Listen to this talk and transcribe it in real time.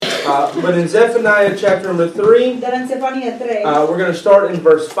But in Zephaniah chapter number 3, Dar în Zephania 3, we're going to start in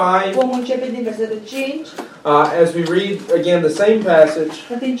verse 5 vom începe din versetul 5, as we read again the same passage,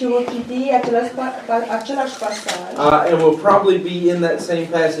 în timp ce vom citi același pasaj. and we'll probably be in that same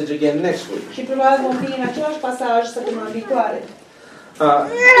passage again next week. Și probabil vom fi în același pasaj săptămâna viitoare.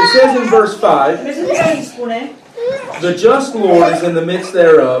 It says in verse 5, Versetul 5 spune: "The just Lord is in the midst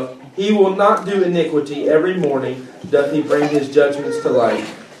thereof. He will not do iniquity. Every morning doth he bring his judgments to light.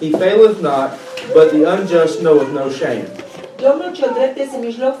 He faileth not, but the unjust knoweth no shame." Domnul cel drept este în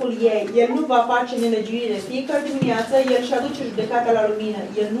mijlocul ei. El nu va face nelegiuire. Fiecare dimineață El își aduce judecata la lumină.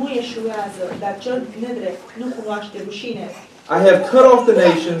 El nu eșuează, dar cel nedrept nu cunoaște rușine. I have cut off the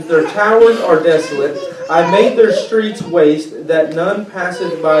nations, their towers are desolate. I made their streets waste, that none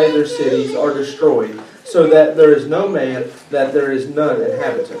passeth by their cities are destroyed, so that there is no man, that there is none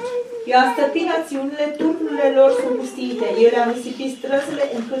inhabitant. Eu am stăpit națiunile, turnurile lor sunt pustite. El a nisipit străzile,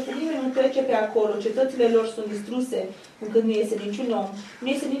 încât nimeni nu trece pe acolo. Cetățile lor sunt distruse, încât nu este niciun om, nu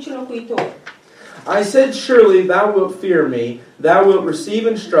este niciun locuitor. I said, surely thou wilt fear me, thou wilt receive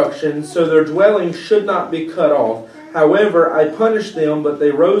instruction, so their dwelling should not be cut off. However, I punished them, but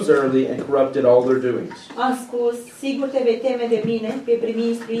they rose early and corrupted all their doings. Am spus, sigur te vei teme de mine, vei primi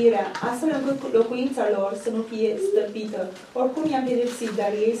instruirea, astfel încât locuința lor să nu fie stăpită. Oricum i-am pedepsit,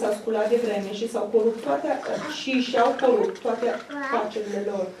 dar ei s-au sculat de vreme și și-au corupt toate afacerile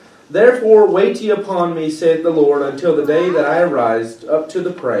lor. Therefore wait ye upon me, saith the Lord, until the day that I arise up to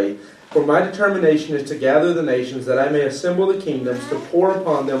the prey. For my determination is to gather the nations, that I may assemble the kingdoms, to pour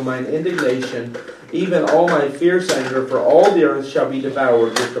upon them mine indignation, even all my fierce anger, for all the earth shall be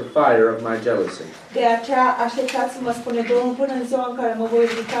devoured with the fire of my jealousy. De aceea așteptați-mă, spune Domnul, până în ziua în care mă voi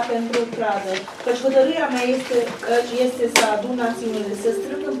ridica pentru o pradă, căci hotărârea mea este să adun națiunile, să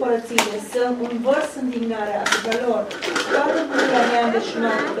strâng împărățiile, să învărs indignarea asupra lor. Toată mânia mea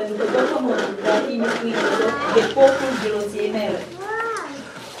îndeșinată, pentru că tot pământul va fi mistuit de focul geloziei mele.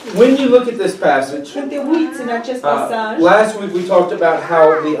 When you look at this passage, Când te uiți în acest pasaj, last week we talked about how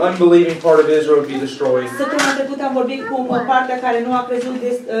the unbelieving part of Israel would be destroyed. Săptămâna trecută am vorbit cum partea care nu a crezut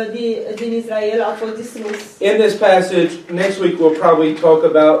din Israel a fost distrus. In this passage, next week we'll probably talk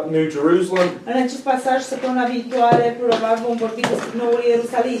about New Jerusalem. În acest pasaj, săptămâna viitoare, probabil vom vorbi despre noul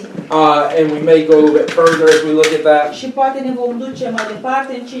Ierusalim. And we may go a little bit further as we look at that. Și poate ne vom duce mai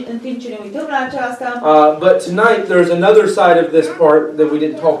departe în timp ce ne uităm la aceasta. But tonight there's another side of this part that we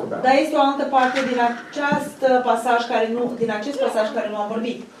didn't talk about. Dar este o altă parte din acest pasaj care nu am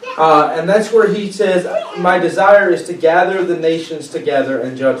vorbit. And that's where he says, my desire is to gather the nations together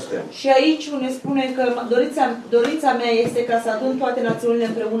and judge them. Și aici ne spune că dorința mea este ca să adun toate națiunile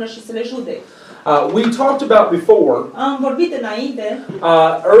împreună și să le judec. We talked about before, Am vorbit înainte,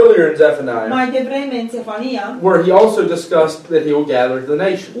 earlier in Zephaniah, mai devreme în Zephania, where he also discussed that he will gather the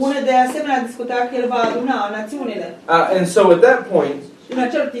nations. unde de asemenea a discutat că el va aduna națiunile. And so at that point, În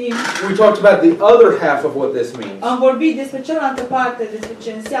acel timp, we talked about the other half of what this means. am vorbit despre cealaltă parte, despre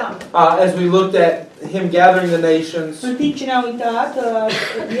ce înseamnă. As we looked at him gathering the nations, În timp ce ne-am uitat,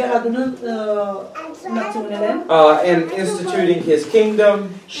 el adunând națiunile and instituting his kingdom,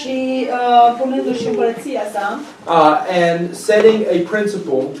 și punându-și împărăția sa and setting a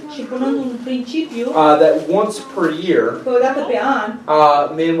principle și punând un principiu that once per year, că o dată pe an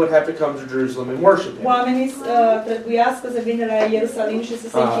men would have to come to Jerusalem and worship him. oamenii trebuiască să vină la Ierusalim și să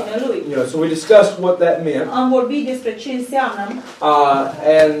se închine lui. So we discussed what that meant. Am vorbit despre ce înseamnă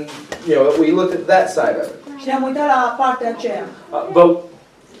And we looked at that side of it. și ne-am uitat la partea aceea. But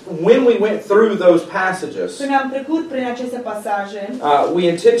when we went through those passages, Când am trecut prin aceste pasaje, we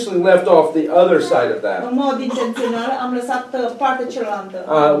intentionally left off the other side of that, în mod intențional am lăsat partea cealaltă,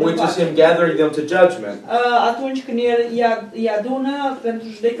 which is him gathering them to judgment, atunci când el îi adună pentru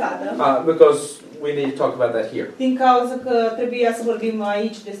judecată, because we need to talk about that here. din cauza că trebuia să vorbim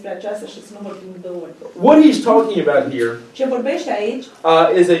aici despre aceasta și să nu vorbim de ori. What he's talking about here Ce vorbește aici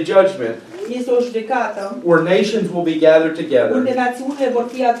is a judgment este o judecată where nations will be gathered together unde națiunile vor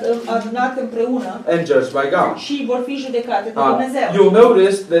fi adunate împreună and judged by God. și vor fi judecate de Dumnezeu. You'll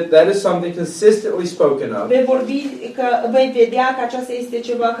notice that is something consistently spoken of. Vei vedea că aceasta este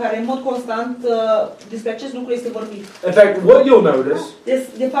ceva care în mod constant despre acest lucru este vorbit. In fact, what you'll notice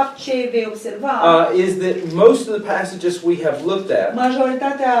De fapt, ce vei observa is that most of the passages we have looked at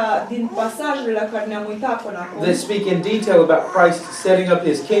majoritatea din pasajele la care ne-am uitat până acum, that speak in detail about Christ setting up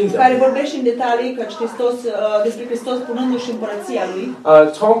his kingdom, care vorbește în în detalii că Hristos, despre Hristos punându-și împărăția lui.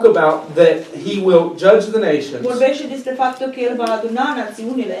 Talk about that he will judge the nations. Vorbește despre faptul că el va aduna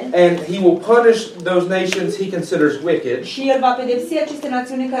națiunile. And he will punish those nations he considers wicked. Și el va pedepsi aceste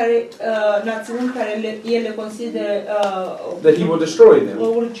națiuni care el le consideră that he will destroy them.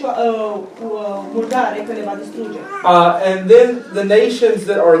 Murdare, că le va distruge. And then the nations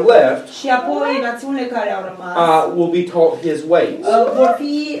that are left Și apoi națiunile care au rămas will be taught his ways.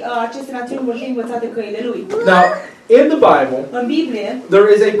 Aceste națiuni vor fi învățate căile lui. Now, in the Bible, în Biblie, there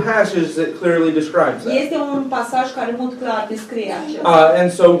is a passage that clearly describes that. Este un pasaj care în mod clar descrie acesta. And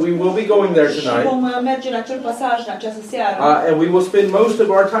so we will be going there tonight. Și vom merge în acel pasaj în această seară. And we will spend most of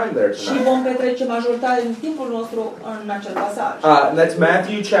our time there Și tonight. vom petrece majoritatea din timpul nostru în acel pasaj. And that's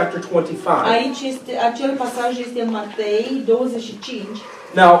Matthew chapter 25. Aici acel pasaj este în Matei 25.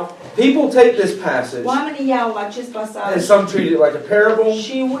 Now, people take this passage Oamenii iau acest pasaj and some treat it like a parable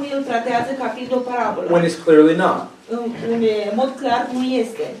și unii îl tratează ca fiind o parabolă. when it's clearly not. În mod clar nu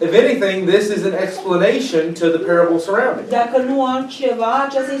este. If anything, this is an explanation to the parable surrounding. Dacă nu altceva,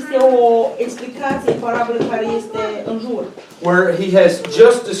 aceasta este o explicație parabolă care este în jur. Where he has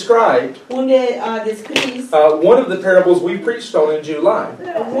just described Unde a descris one of the parables we preached on in July.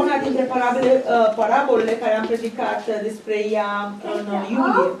 Una dintre parabolele care am predicat despre ea în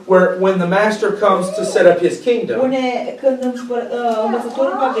iulie. Where when the master comes to set up his kingdom, Când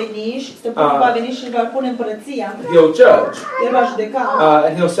învățătorul va veni și stăpânul va veni și își va pune împărăția, he'll judge. el va judeca.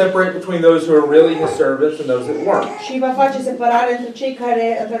 And he'll separate between those who are really his servants and those that weren't. Și va face separare între cei care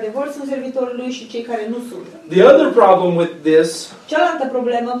într-adevăr sunt servitorii lui și cei care nu sunt. The other problem with this Cealaltă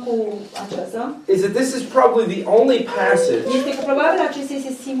problemă cu aceasta is that this is probably the only passage este că probabil acesta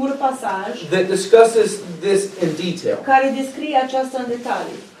este singurul pasaj that discusses this in detail. care descrie aceasta în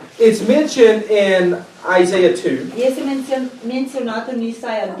detalii. It's mentioned in Isaiah 2. Este menționat în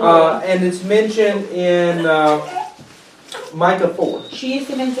Isaia 2. And it's mentioned in Micah 4. Și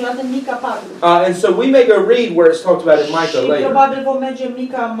este menționat în Mica 4. And so we may go read where it's talked about in Micah Și later. probabil vom merge în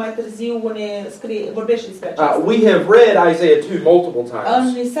Mica mai târziu unde vorbește despre aceasta. We have read Isaiah 2 multiple În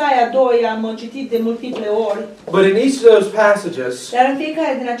times. Isaia 2 am citit de multiple ori. But in each of those passages, Dar în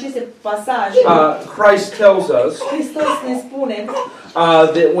fiecare din aceste pasaje, Christ tells us Hristos ne spune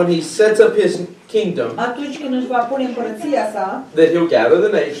that when he sets up his kingdom, atunci când își va pune împărăția sa, that he'll gather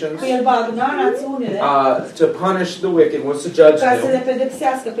the nations că el va aduna națiunile to punish the wicked, wants to judge ca să le them,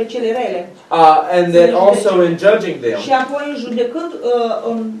 pedepsească pe cele rele. and that also in judging them, Și apoi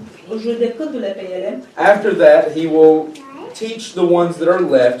judecându-le pe ele, after that he will teach the ones that are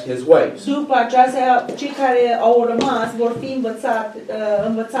left his ways. după aceasta, cei care au rămas vor fi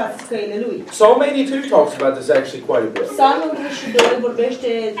învățați căile lui. Psalm 82 talks about this actually quite a bit. Psalmul 82 vorbește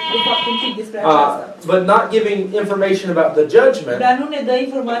de fapt un pic despre aceasta. But not giving information about the judgment Dar nu ne dă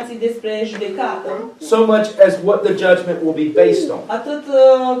informații despre judecată, so much as what the judgment will be based on. atât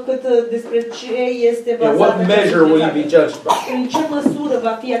cât despre ce este And bazat what measure will you be judged by? în ce măsură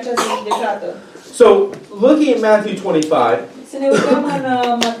va fi această judecată. So, looking at Matthew 25, Să ne uităm în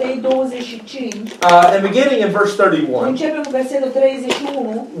Matei 25, and beginning in verse 31, începem cu versetul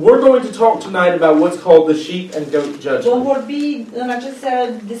 31. we're going to talk tonight about what's called the sheep and goat judgment. Vom vorbi în această seară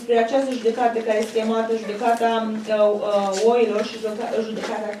despre această judecată care este chemată judecata oilor și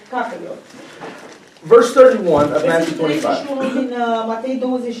judecata capelor. Verse 31 of Matthew 25. din Matei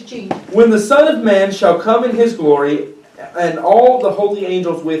 25. When the Son of Man shall come in his glory, and all the holy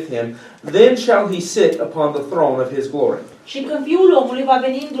angels with him, then shall he sit upon the throne of his glory. Și când Fiul omului va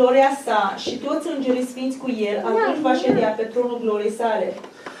veni în gloria sa și toți îngerii sfinți cu el, atunci va ședea pe tronul gloriei sale.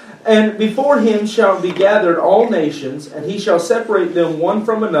 And before him shall be gathered all nations, and he shall separate them one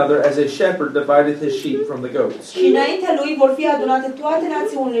from another, as a shepherd divideth his sheep from the goats. Și înaintea lui vor fi adunate toate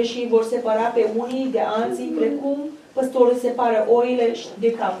națiunile și îi vor separa pe unii de alții, precum păstorul separă oile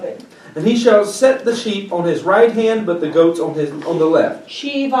de capre. And he shall set the sheep on his right hand, but the goats on the left.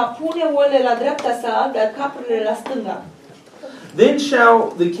 Și va pune oile la dreapta sa, dar caprele la stânga. Then shall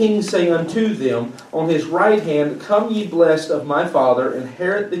the king say unto them on his right hand, Come ye blessed of my Father,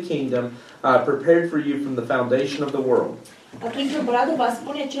 inherit the kingdom prepared for you from the foundation of the world. Atunci împăratul va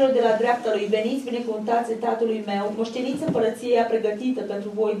spune celor de la dreapta lui, veniți binecuvântați Tatălui meu, moșteniți împărăția pregătită pentru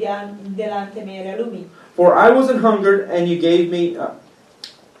voi de la întemeierea lumii. For I was an hungered, and you gave me...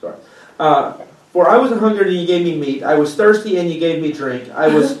 For I was an hungered, and you gave me meat. I was thirsty, and you gave me drink. I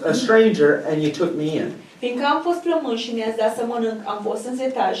was a stranger, and you took me in. Fiindcă am fost plămân și mi-ați dat să mănânc, am fost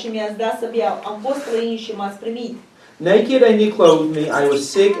însetat și mi-ați dat să beau, am fost străin și m-ați primit. Naked, and you clothed me. I was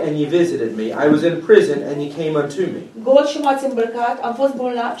sick, and you visited me. I was in prison, and you came unto me. Gol și m-ați îmbrăcat, am fost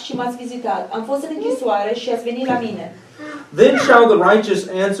bolnav și m-ați vizitat. Am fost în închisoare și ați venit la mine. Then shall the righteous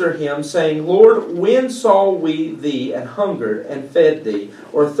answer him, saying, Lord, when saw we thee and hungered and fed thee,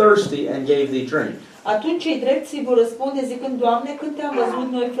 or thirsty and gave thee drink? Atunci cei drepți vor răspunde zicând, Doamne, când te-am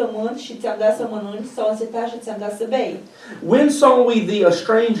văzut noi flămând și ți-am dat să mănânci, sau însetat și ți-am dat să bei? When saw we thee a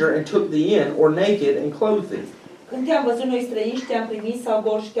stranger and took thee in, or naked and clothed thee? Când te-am văzut noi străini și te-am primit, sau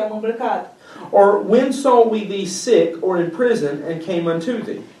gol și te-am îmbrăcat? Or when saw we thee sick or in prison and came unto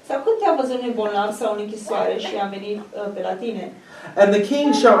thee? Sau când te-am văzut noi bolnav sau în închisoare și am venit pe la tine? And the king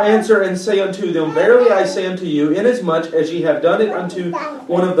shall answer and say unto them, Verily I say unto you, inasmuch as ye have done it unto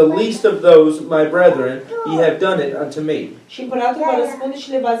one of the least of those my brethren, ye have done it unto me. Și împăratul va răspunde și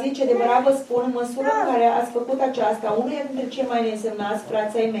le va zice, adevărat vă spun, în măsura în care ați făcut aceasta, unuia dintre cei mai neînsemnați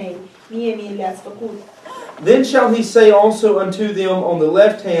frații ai mei, mie le-ați făcut. Then shall he say also unto them on the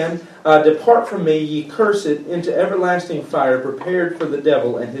left hand, Depart from me, ye cursed, into everlasting fire prepared for the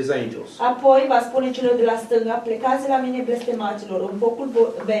devil and his angels. Apoi va spune celor de la stânga, plecați la mine blestemaților, în focul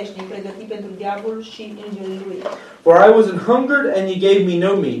veșnic pregătit pentru diavolul și îngerii lui. For I was an hungered, and ye gave me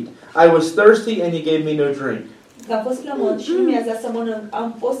no meat. I was thirsty, and ye gave me no drink. Că am fost flămând și nu mi-ați dat să mănânc, am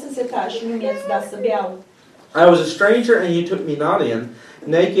fost însetat și nu mi-ați dat să beau. I was a stranger, and ye took me not in,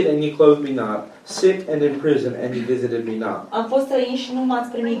 naked, and ye clothed me not, sick and in prison, and ye visited me not. Am fost străin și nu m-ați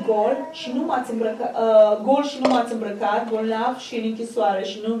primit gol și nu m-ați îmbrăcat, gol și nu m-ați îmbrăcat, bolnav și în închisoare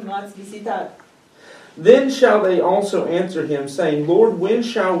și nu m-ați vizitat. Then shall they also answer him, saying, Lord, when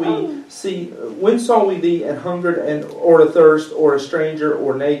saw we thee and hungered and or athirst, or a stranger,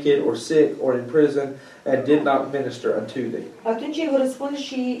 or naked, or sick, or in prison, and did not minister unto thee? Atunci ei vor răspunde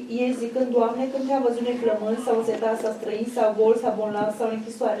și ei zicând, Doamne, când te-am văzut neclămând, sau însetat, sau străin, sau gol, sau bolnav, sau în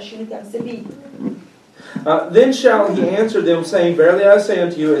închisoare și nu te-am servit. Then shall he answer them, saying, Verily I say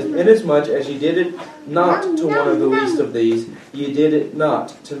unto you, inasmuch as ye did it not to one of the least of these, ye did it not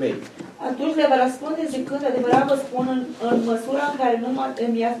to me. Atunci le va răspunde zicând, adevărat vă spun, în măsura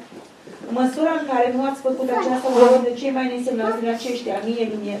în care nu ați făcut aceasta unul de cei mai neînsemnați din aceștia, mie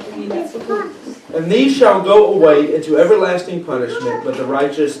le-ați făcut. And these shall go away into everlasting punishment, but the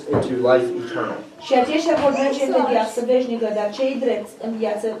righteous into life eternal. Și aceștia vor merge în viață veșnică, dar cei drepți în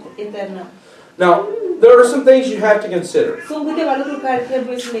viață eternă. Now, there are some things you have to consider. Sunt câteva lucruri care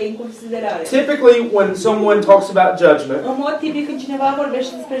trebuie să le iei în considerare. Typically, when someone talks about judgment, În mod tipic, când cineva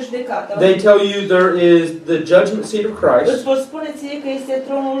vorbește despre judecată, they tell you there is the judgment seat of îți Christ vor spune ție că este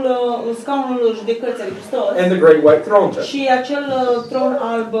tronul, scaunul judecății lui Hristos and the great white throne judgment. și acel tron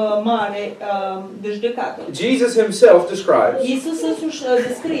alb mare de judecată. Jesus himself describes Iisus însuși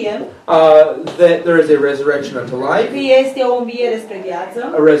descrie that there is a resurrection unto life, că este o înviere spre viață,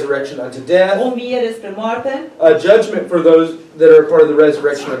 a resurrection unto death, o înviere spre moarte, a judgment for those that are part of the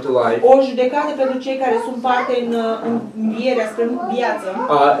resurrection unto life, o judecată pentru cei care sunt parte în învierea spre viață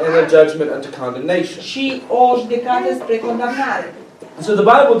and a judgment unto condemnation. și o judecată spre condamnare. So the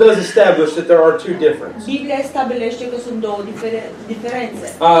Bible does establish that there are two differences. Biblia stabilește că sunt două diferențe.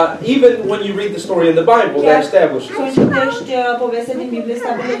 Even when you read the story in the Bible, that establishes Când citești povestea din Biblie,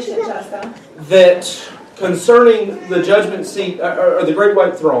 stabilește aceasta. that concerning the judgment seat or the great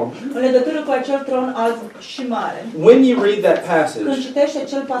white throne. În legătură cu acel tron alb și mare. When you read that Când passage, citești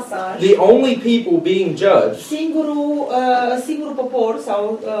acel pasaj, the only people being judged singurul popor sau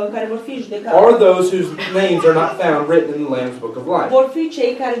care vor fi judecați are those whose names are not found written in the Lamb's Book of Life. vor fi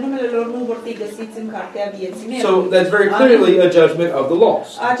cei care numele lor nu vor fi găsiți în cartea vieții mele. So that's very clearly a judgment of the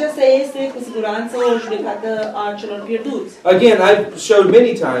lost. Aceasta este cu siguranță o judecată a celor pierduți. Again, I've showed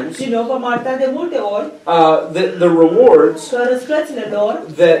many times Din nou, v-am arătat de multe ori that the rewards că răsplățile lor,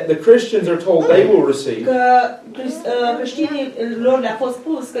 that the Christians are told they will receive că creștinii lor le-a fost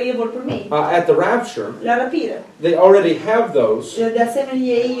spus că ei vor primi at the rapture, la răpire. they already have those. De asemenea,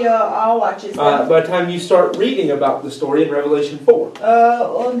 ei au acestea. By the time you start reading about the story in Revelation 4.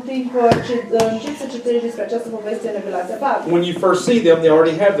 În timp ce începi să citești despre această poveste în Revelația 4. When you first see them, they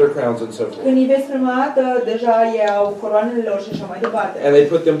already have their crowns and so forth. Când îi vezi prima dată, deja ei au coroanele lor și așa mai departe. And they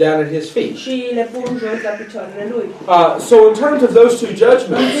put them down at his feet. Și le pun jos la picioarele lui. So in terms of those two În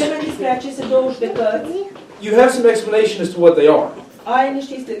judgments, termen despre aceste două judecăți, you have some explanation as to what they are. ai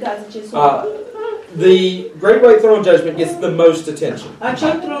niște explicații ce sunt. The Great White Throne Judgment gets the most attention.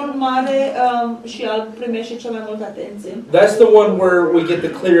 Acel tron mare și al primește cea mai multă atenție. That's the one where we get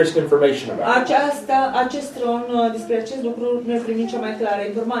the clearest information about it. Acest tron, despre acest lucru, noi primim cea mai clară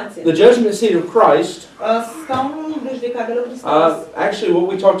informație. The judgment seat of Christ, Scaunul de judecată lui Hristos. actually what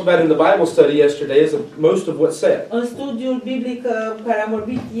we talked about in the Bible study yesterday is most of what's said. În studiul biblic care am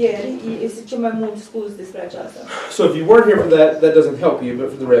vorbit ieri, este cel mai mult spus despre aceasta. So if you weren't here for that, that doesn't help you, but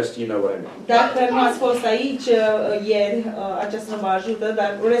for the rest, you know what I mean. Dacă nu ați fost aici ieri, aceasta nu vă ajută, dar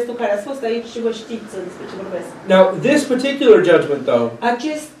restul care a fost aici și vă știți despre ce vorbesc. Now, this particular judgment, though,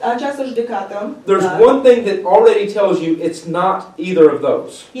 Această judecată, there's one thing that already tells you it's not either of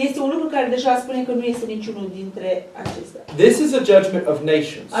those. este un lucru care deja spune că nu este niciunul dintre acestea. This is a judgment of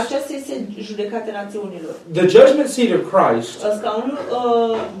nations. Aceasta este judecata națiunilor. The judgment seat of Christ Scaunul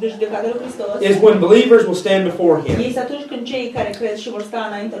de judecată lui Hristos is when believers will stand before Him este atunci când cei care cred și vor sta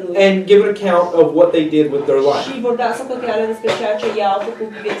înaintea lui and give an account of what they did with their life. și vor da socoteală despre ceea ce ei au făcut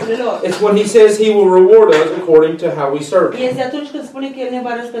cu viețile lor. It's when He says He will reward us according to how we serve Him. Este atunci când spune că El ne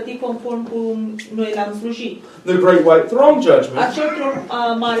va răsplăti conform cum noi l-am slujit. The great white throne judgment Acel tron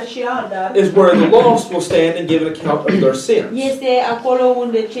mare și alb is where the lost will stand and give an account of their sins. este acolo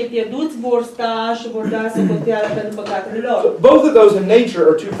unde cei pierduți vor sta și vor da socoteală pentru păcatele lor. Both of those in nature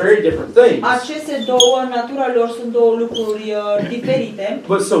are two very different things. Aceste două, natura lor sunt două lucruri diferite.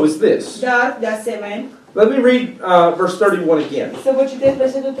 But so is this. Dar, de asemenea, Let me read verse 31 again. să vă citesc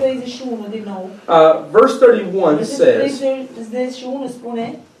versetul 31 din nou. Verse 31 says, 31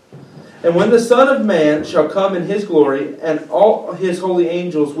 spune: And when the Son of Man shall come in His glory, and all His holy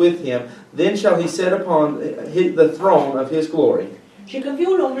angels with Him, then shall He sit upon the throne of His glory. Și când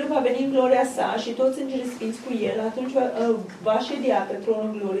Fiul omului va veni în gloria sa și toți îngerii sfinți cu El, atunci va ședea pe tronul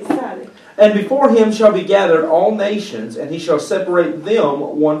gloriei sale. And before Him shall be gathered all nations, and He shall separate them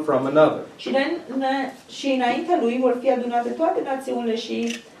one from another. Și înaintea lui vor fi adunate toate națiunile și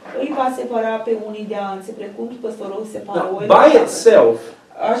îi va separa pe unii de alții, precum păstorul separă oile. By itself,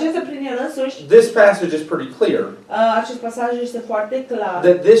 Acesta prin el însuși, this passage is pretty clear acest pasaj este foarte clar.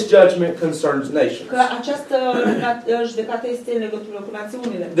 that this judgment concerns nations. Că această judecată este în legătură cu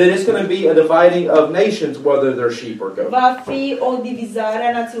națiunile. That it's going to be a dividing of nations, whether they're sheep or goats. Va fi o divizare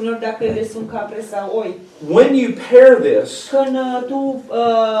a națiunilor dacă ele sunt capre sau oi. When you pair this Când tu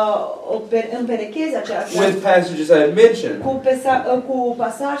împerechezi aceasta with passages I had mentioned, cu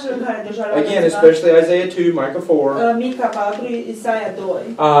pasajele care deja le-am again, menționat, especially Isaiah 2, Micah 4, Mica 4, Isaia 2,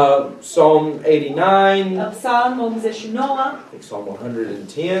 Psalm 89, Psalm 89 I think Psalm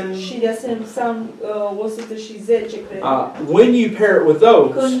 110. și de asemenea Psalm 110, cred. When you pair it with those,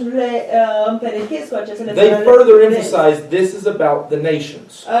 Când le împerechezi cu acestea, they further emphasize this is about the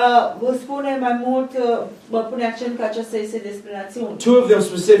nations. vă spune mai mult, vă pune accent că aceasta este despre națiuni. Two of them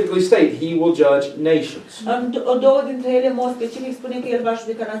specifically state He will judge nations. Două dintre ele, în mod specific, spune că El va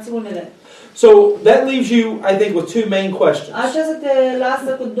judeca națiunile. So that leaves you, I think, with two main questions. Aceasta te lasă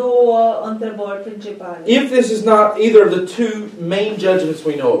cu două întrebări principale. If this is not either of the two main judgments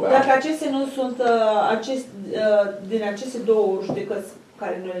we know about, Dacă acestea nu sunt din aceste două judecăți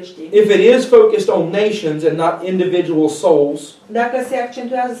care noi le știm. if it is focused on nations and not individual souls, Dacă se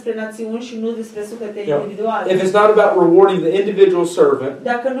accentuează spre națiuni și nu despre suflete individuale. if it's not about rewarding the individual servant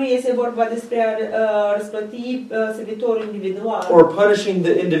Dacă nu este vorba despre a răsplăti servitorul individual. or punishing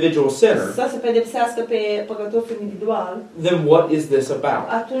the individual sinner, Sau să pedepsească pe păcătosul individual. then what is this about?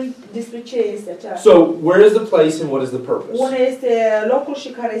 Atunci despre ce este aceasta? So, where is the place and what is the purpose? Unde este locul și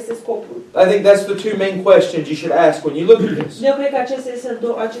care este scopul? I think that's the two main questions you should ask when you look at this. Eu cred că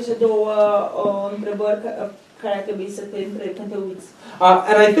aceste două întrebări care ar trebui să te întrebi când te uiți.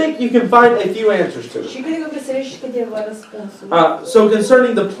 And I think you can find a few answers to Și it. cred că găsești câteva răspunsuri. So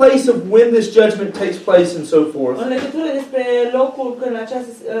concerning the place of when this judgment takes place and so forth, În legătură despre locul când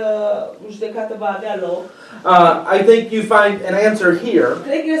această judecată va avea loc, I think you find an answer here,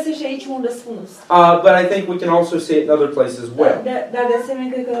 cred că găsești aici un răspuns. but I think we can also see it in other places as well. Dar de asemenea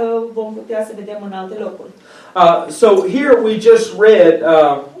cred că vom putea să vedem în alte locuri. So here we just read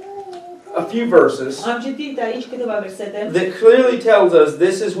a few verses Am citit aici câteva versete that clearly tells us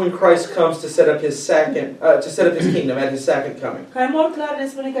this is when Christ comes to set up His kingdom at His second coming. care în mod clar ne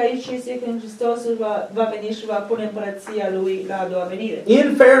spune că aici este când Hristos va veni și va pune împărăția Lui la a doua venire. In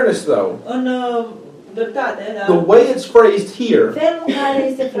fairness, though, În dreptate, the way it's phrased here felul în care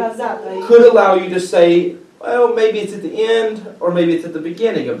este frazat aici could allow you to say, well, maybe it's at the end or maybe it's at the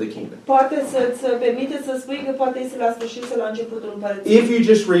beginning of the kingdom. poate să-ți permite să spui că poate este la sfârșit sau la începutul împărăției. If you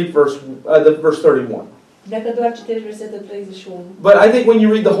just read verse 31. Dacă doar citești versetul 31. But I think when you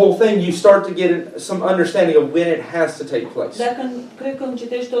read the whole thing, you start to get some understanding of when it has to take place. Dacă cred că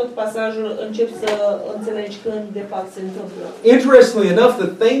citești tot pasajul, începi să înțelegi când de fapt se întâmplă. Interestingly enough,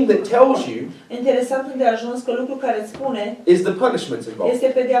 the thing that tells you Interesant de ajuns că lucrul care îți spune is the punishments involved, este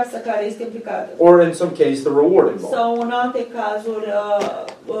pedeapsa care este implicată. or in some case, the reward involved. Sau în alte cazuri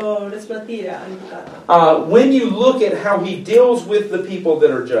răsplătirea implicată. When you look at how He deals with the people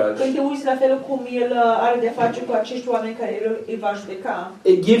that are judged, Când te uiți la felul cum El are de face cu acești oameni care îi va judeca,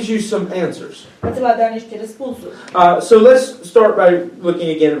 it gives you some answers. îți va da niște răspunsuri. So let's start by looking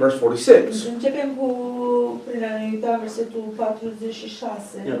again at verse 46. Începem cu prin a ne uita în versetul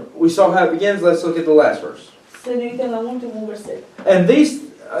 46. We saw how it begins. Let's look at the last verse. Să ne uităm la ultimul verset. And these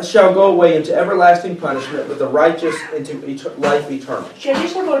shall go away into everlasting punishment, but the righteous into life eternal. Și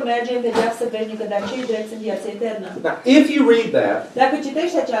aceștia vor merge în pedeapsă veșnică, dar cei drepți în viața eternă. Now, if you read that, Dacă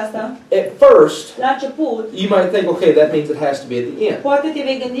citești aceasta, at first, la început, you might think, okay, that means it has to be at the end. poate te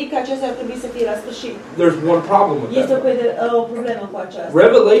vei gândi că acesta ar trebui să fie la sfârșit. There's one problem with Este that. o problemă cu aceasta.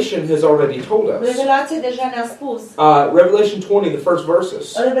 Revelation has already told us. Revelația deja ne-a spus. Revelation 20, the first verses,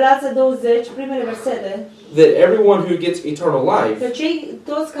 Revelația 20, primele versete, that everyone who gets eternal life, că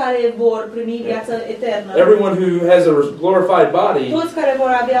toți care vor primi viața eternă, everyone who has a glorified body, toți care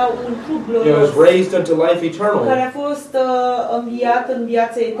vor avea un trup is glorios, raised unto life eternal, care a fost înviat în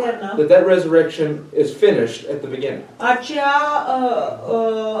viața eternă, that resurrection is finished at the beginning. acea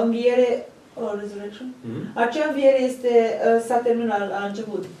înviere resurrection. Acea înviere s-a terminat la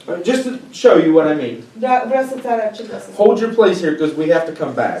început. Just to show you what I mean. Dar vreau să-ți arăt ce vreau să spun. Hold your place here because we have to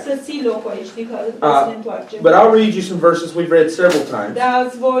come back. Să ții locul aici, știi că să ne întoarcem. But I'll read you some verses we've read several times. Dar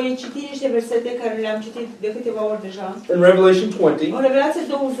îți voi citi niște versete care le-am citit de câteva ori deja. In Revelation 20, În Revelație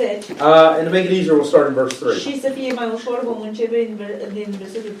 20, and to make it easier, we'll start in verse 3. și să fie mai ușor, vom începe din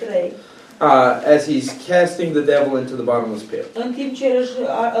versetul 3. As he's casting the devil into the bottomless pit. În timp ce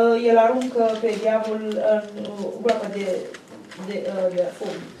el aruncă pe diavol în groapa de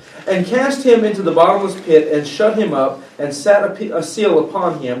foc. And cast him into the bottomless pit and shut him up and set a seal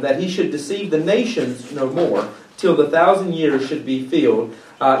upon him that he should deceive the nations no more till the 1,000 years should be filled,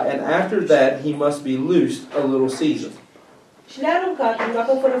 and after that he must be loosed a little season. Și le-a aruncat în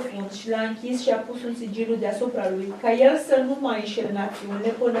groapă fără fund și l-a închis și a pus un sigiliu deasupra lui, ca el să nu mai înșele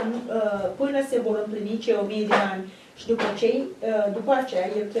națiunile până se vor împlini cei 1000 de ani. Și după aceea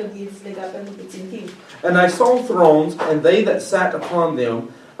el trebuie legat pentru puțin timp. And I saw thrones, and they that sat upon them,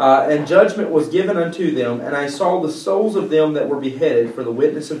 and judgment was given unto them, and I saw the souls of them that were beheaded for the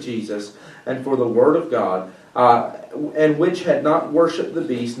witness of Jesus and for the word of God, and which had not worshipped the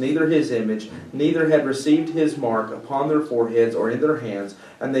beast, neither his image, neither had received his mark upon their foreheads or in their hands,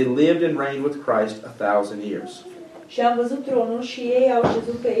 and they lived and reigned with Christ 1,000 years. Și am văzut tronul și ei au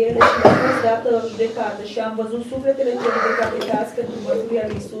șezut pe ele și le-a fost dată judecată și am văzut sufletele celor decapitați pentru mărturia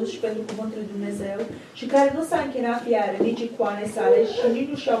lui Iisus și pentru cuvântul lui Dumnezeu și care nu s-a închinat fiare, nici icoane sale și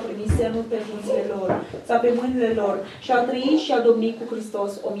nici nu și-au primit semnul pe frunțile lor sau pe mâinile lor și au trăit și au domnit cu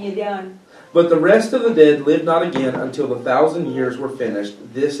Hristos 1000 de ani. But the rest of the dead lived not again until the 1,000 years were finished.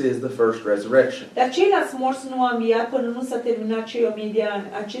 This is the first resurrection. Dar ceilalți morți nu au înviat până nu s-a terminat cei 1000 de ani.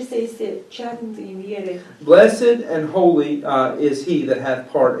 Acesta este cea dintâi înviere. Blessed and holy is he that hath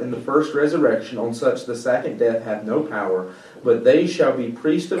part in the first resurrection. On such the second death hath no power, but they shall be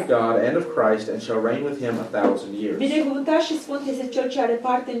priests of God and of Christ, and shall reign with him 1,000 years. Binecuvântat și sfânt este cel ce are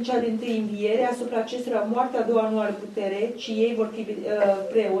parte în cea dintâi înviere. Asupra acestora moartea a doua nu are putere, ci ei vor fi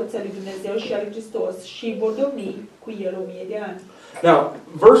preoți al lui Dumnezeu și al lui Hristos și vor domni cu el 1000 de ani. Now,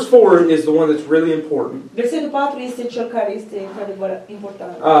 verse 4 is the one that's really important. Versetul 4 este cel care este într-adevăr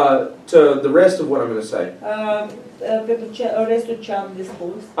important. To the rest of what I'm going to say. Pentru restul ce am de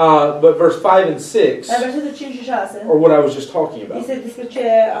spus. But verse 5 and 6 versetul 5 și 6 are what I was just talking about. este despre ce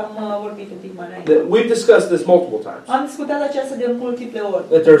am vorbit un pic mai înainte. We've discussed this multiple times. Am discutat aceasta de multiple ori.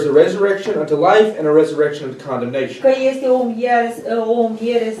 That there's a resurrection unto life and a resurrection unto condemnation. Că este o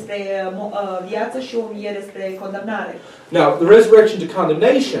înviere spre viață și o înviere spre condamnare. Now, the resurrection to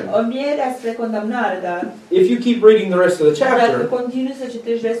condemnation, Învierea spre condamnare, dar if you keep reading the rest of the dacă chapter, continui să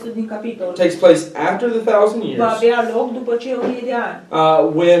citești restul din capitol, takes place after the 1,000 va years, avea loc după cei 1000 de ani.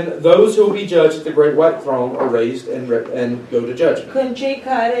 when those who will be judged at the great white throne are raised and go to judgment. Când cei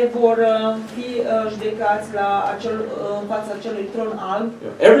care vor fi judecați în fața acelui tron alb,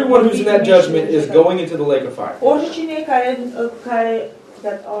 Everyone who's in that judgment is going into the lake of fire. oricine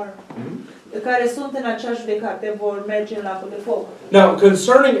care sunt în acea judecată vor merge în lacul de foc. Now,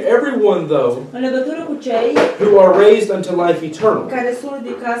 concerning everyone, though, În legătură cu cei who are raised unto life eternal, care sunt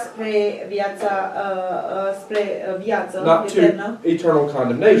ridicați spre viață not to eternă, eternal nu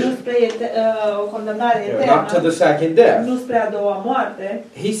condemnation, spre o condamnare not eternă, to the second death, nu spre a doua moarte,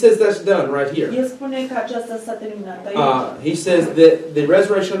 he says that's done right here. el spune că aceasta s-a terminat aici. He says that the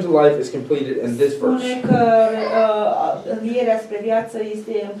resurrection to life is completed in this verse. Spune că învierea spre viață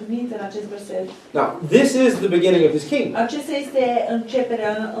este împlinită în acest verset. Now, this is the beginning of his kingdom. Acesta este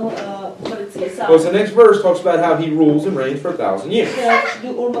începerea împărăției sale. Because the next verse talks about how he rules and reigns for 1,000 years.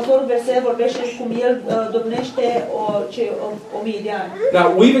 Următorul verset vorbește cum el domnește cei 1000 de ani. Now,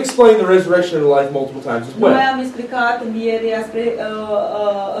 we've explained the resurrection to life multiple times as well. Noi am explicat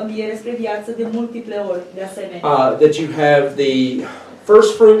învierea spre viață de multiple ori, de asemenea. That you have the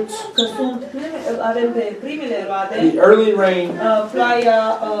first fruits, că avem pe primele roade, the early rain, ploaia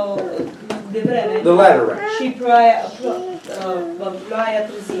de vreme the latter rain. și ploaia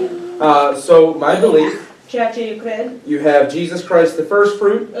târzie. So my belief, Ceea ce eu cred, you have Jesus Christ, the first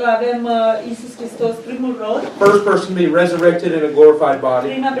fruit, avem Iisus Hristos, primul rod, first person to be resurrected in a glorified body,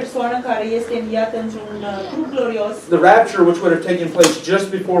 prima persoană care este înviată într-un trup glorios, the rapture, which would have taken place just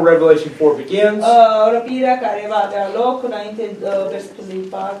before Revelation 4 begins, răpirea care va avea loc înainte versetului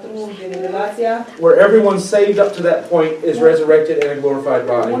 4 de Revelația, where everyone saved up to that point is resurrected in a glorified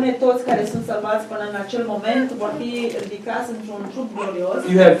body. Unde toți care sunt salvați până în acel moment vor fi ridicați într-un trup glorios.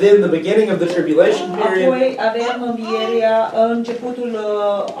 You have then the beginning of the tribulation period. Apoi avem învierea, începutul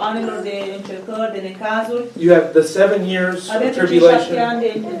anilor de încercări, de necazuri. You have the 7 years of Avem tribulation. 7 ani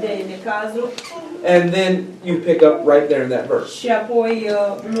de necazuri. And then you pick up right there in that verse. Și apoi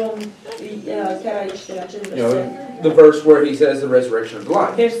luăm chiar aici de acest verset. The verse where he says the resurrection of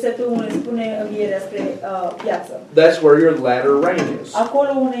life. Versetul unde spune învierea spre viață. That's where your latter rain is.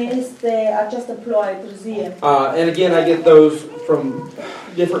 Acolo unde este această ploaie târzie. And again, I get those from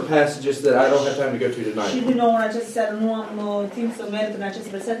different passages that I don't have time to go to tonight. Și din nou în această seară nu am timp să merg în aceste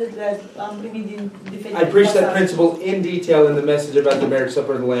versete, dar am primit din diferite I preach that principle in detail in the message about the marriage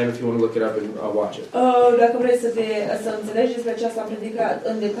supper of the Lamb if you want to look it up and watch it. Dacă vrei să înțelegi despre aceasta, am predicat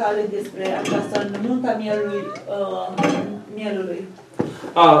în detalii despre aceasta în nunta mielului.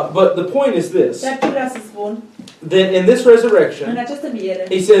 But the point is this. Dar ce vreau să spun? Then in this resurrection,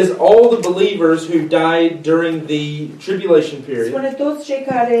 he says all the believers who died during the tribulation period. Spune toți cei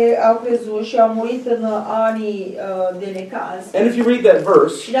care au crezut și au murit în anii de necaz. And if you read that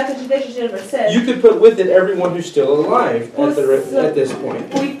verse, Și dacă citești acel verset, you could put with it everyone who's still alive at this point.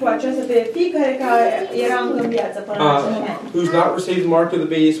 Pui cu aceasta pe fiecare care era încă în viață până în acel moment. Who's not received the mark of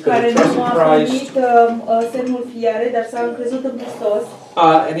the beast, but Care has trusted nu a Christ. primit semnul fiare, dar s-au crezut în Hristos.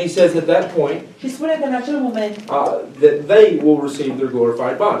 And he says at that point Și spune că în acel moment that they will receive their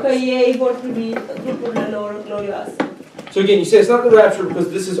glorified că bodies. ei vor primi trupurile lor glorioase. So again, you say it's not the rapture because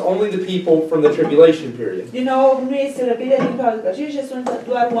this is only the people from the tribulation period. Din nou, nu este răpirea din cauza că aceștia sunt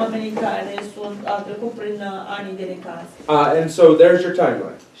doar oamenii care au trecut prin anii de necaz. And so there's your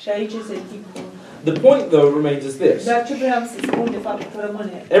timeline. Și aici este timpul. The point, though, remains is this. Dar ce vreau să spun de fapt că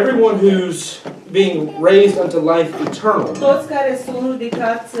rămâne? Everyone who's being raised unto life eternal, Toți care sunt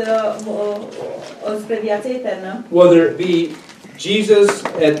ridicați spre viața eternă, whether it be Jesus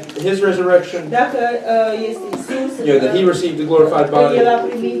at his resurrection, dacă este Iisus, that he received the glorified că body, el a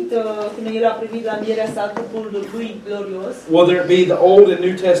primit, când el a primit la învierea sa trupul lui glorios, whether it be the Old and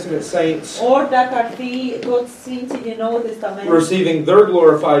New Testament saints ori dacă ar fi toți sfinții din Noul Testament, receiving their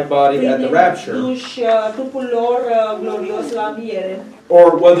glorified body at the rapture, trupul lor glorios la înviere, or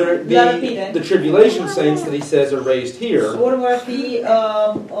whether it be the tribulation saints that he says are raised here, ori vor fi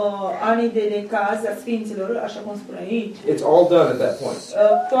anii de necaz a sfinților, așa cum spune aici. it's all done at that point.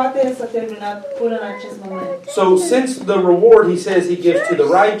 Toate s-a terminat până în acest moment. So since the reward he says he gives to the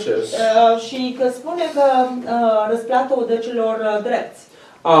righteous Și că spune că răsplata o dă celor drepți,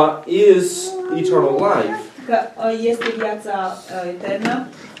 is eternal life, că este viața eternă.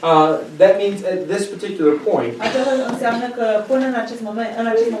 That means at this particular point Aceasta înseamnă că până în acest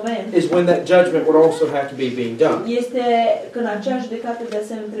moment is when that judgment would also have to be being done. este când acea judecată de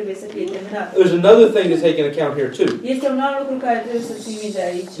asemenea trebuie să fie terminată. There's another thing to take into account here too. Este un alt lucru care trebuie să ții minte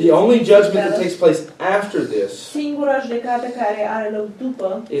aici. The only judgment that takes place after this Singura judecată care are loc după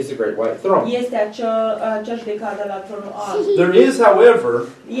is the great white throne. este acea judecată la tronul alb. There is, however,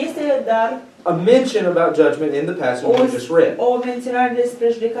 Este dar a mention about judgment in the passage we just read. o menționare despre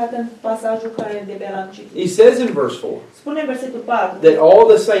judecată în pasajul care de pe l-am citit. He says in verse 4 Spune în versetul 4 that all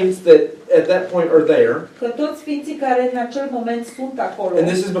the saints that at that point are there, că toți sfinții care în acel moment sunt acolo, and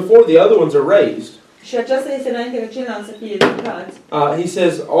this is before the other ones are raised, și aceasta este înainte ca ceilalți să fie ridicați, he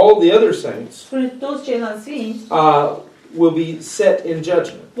says all the other saints spune toți ceilalți sfinți will be set in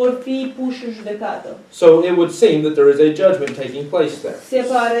judgment. vor fi puși în judecată. So it would seem that there is a judgment taking place there. Se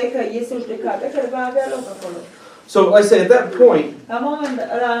pare că este o judecată care va avea loc acolo. So like I say, at that point,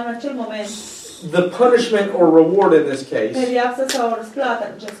 În acel moment, the punishment or reward in this case pedeapsa sau răsplata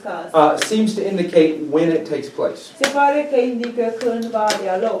în acest caz seems to indicate when it takes place. se pare că indică când va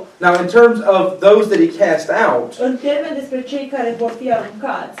avea loc. Now, in terms of those that he cast out, În termen despre cei care vor fi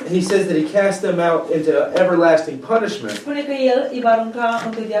aruncați, he says that he cast them out into everlasting punishment. spune că el îi va arunca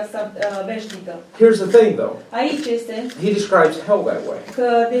în pedeapsa veșnică. Here's the thing, though. Aici este He describes hell that way. că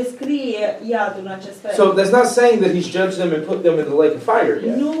descrie iadul în acest fel. So that's not saying that he's judged them and put them in the lake of fire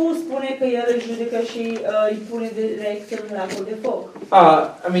yet. Nu spune că el îi judecă și îi pune direct în lacul de foc.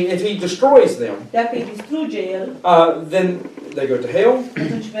 I mean, if he destroys them, Dacă îi distruge el, then they go to hell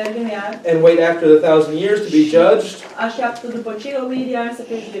atunci merg în iad and wait after the 1,000 years to be judged așteaptă după cei 1000 de ani să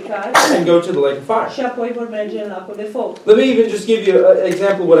fie judecați and go to the lake of fire. și apoi vor merge în lacul de foc. Let me even just give you an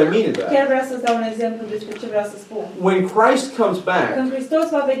example of what I mean in Chiar that. vreau să-ți dau un exemplu despre ce vreau să spun. When Christ comes back Când Hristos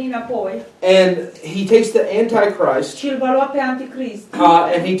va veni înapoi and he takes the Antichrist și îl va lua pe Anticrist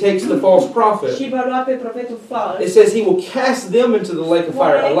and he takes the false prophet, și va lua pe profetul fals, it says he will cast them into the lake of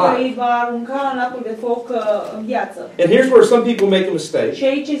fire spune că alive. îi va arunca în lacul de foc în viață. And here's where some people make a mistake, Și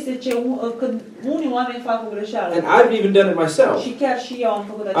aici este când unii oameni fac o greșeală. and I've even done it myself. Și chiar și eu am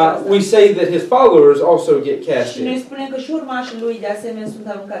făcut aceasta. We say that his followers also get cast Și noi in. spunem că și urmașii lui de asemenea sunt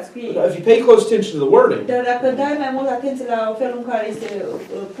aruncați cu ei. Now, if you pay close attention to the wording, Dar dacă dai mai mult atenție la felul în care este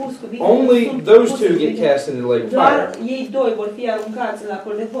pus cuvintele, only sunt those puse two get cuvintele, cast into the lake of doar fire. ei doi vor fi aruncați în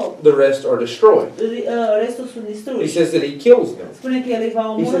lacul de foc. The rest are destroyed. Restul sunt He distruși. says that he kills them. Spune că el îi va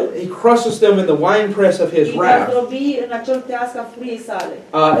He omorâ. said he crushes them in the winepress of his Îi va wrath zdrobi în acel teasc a furiei sale.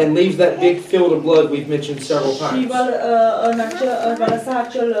 and leaves that big field of blood we've mentioned several Și times. va lăsa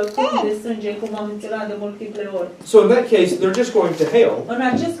acel câmp de sânge, cum am menționat de multiple ori. So in that case, they're just going to hell În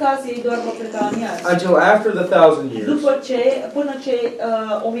acest caz, ei doar vor pleca în iad. until after the 1,000 years, Până ce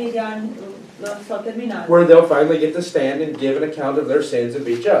 1000 de ani s-au terminat. where they'll finally get to stand and give an account of their sins and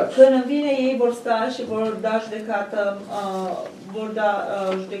be judged. Când în fine ei vor sta și vor da judecată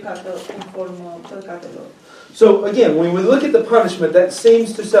conform păcatelor. So again, when we look at the punishment, that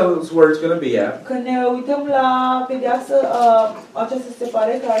seems to tell us where it's going to be at. Când ne uităm la pedeapsă, aceasta se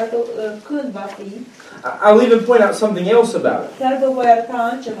pare că arată când va fi. I'll even point out something else about it. Chiar vă voi arăta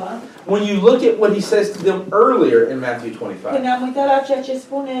altceva. When you look at what he says to them earlier in Matthew Când 25, ne-am uitat la ceea ce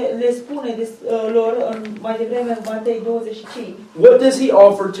le spune lor mai devreme în Matei 25, what does he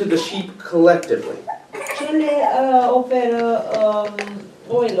offer to the sheep collectively? ce le oferă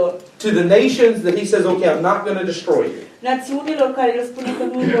oilor? To the nations that he says, okay, I'm not going to destroy you. Națiunilor care le spune că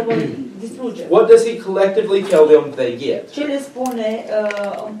nu vă voi distruge. What does he collectively tell them they get? Ce le spune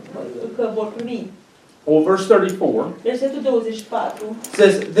că vor primi? Well, verse 34 Versetul 24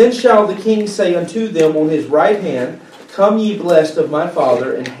 says, Then shall the king say unto them on his right hand, Come ye blessed of my Father,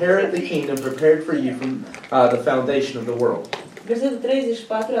 inherit the kingdom prepared for you from the foundation of the world. Versetul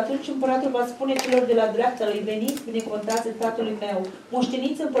 34, atunci împăratul va spune celor de la dreapta lui, veniți, binecuvântați de Tatălui meu,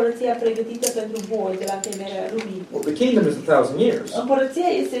 moșteniți împărăția pregătită pentru voi de la temerea lumii. Well, the kingdom is 1,000 years. Împărăția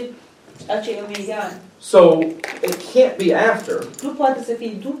este acei 1000 de ani. So it can't be after, Nu poate să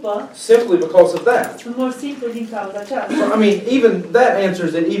fie după, simply because of that. în mod simplu din cauza aceasta. So, I mean, even that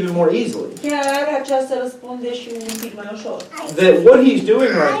answers it even more easily. Chiar aceasta răspunde și un pic mai ușor. That what he's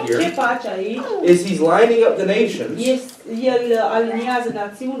doing right Ce here face aici? is he's lining up the nations, El aliniază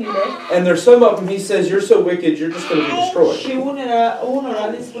națiunile and there's some of them he says, You're so wicked, you're just going to be destroyed. și unora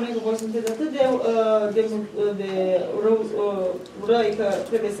le spune că voi sunteți atât de răi că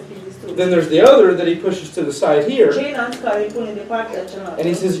trebuie să fiți distruși. Then there's the other that he pushes to the side here, Ceilalți care îi pune de partea cealaltă. and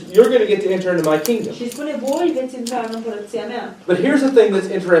he says, You're going to get to enter into my kingdom. Și spune, voi veți intra în împărăția mea. But here's the thing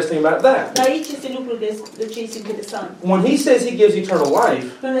that's interesting about that. Dar aici este lucrul de ce este interesant. When he says he gives eternal life,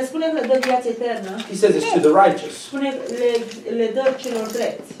 Când le spune că dă viață eternă, he says it's to the righteous. spune le dă celor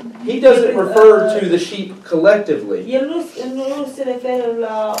drepți. He doesn't refer to the sheep collectively. El nu se referă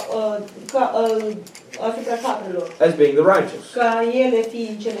la asupra caprelor, As being the righteous. ca ele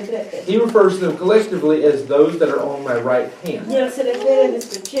fiind cele drepte. He refers to them collectively as those that are on my right hand. El se referă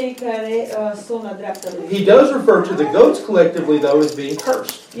despre cei care sunt la dreapta lui. He does refer to the goats collectively, though, as being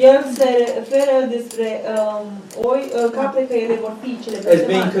cursed. El se referă despre capre că ele vor fi cele As being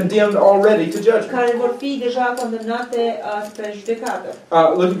blestemate, condemned already to judgment. care vor fi deja condamnate spre judecată.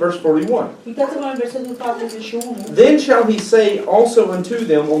 Look at verse 41. Uitați-vă în versetul 41. Then shall he say also unto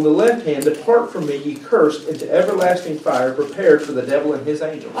them on the left hand, Depart from me, ye cursed, into everlasting fire, prepared for the devil and his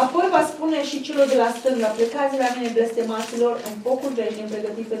angels. Apoi va spune și celor de la stânga, plecați de la mine, blestemaților, în focul veșnic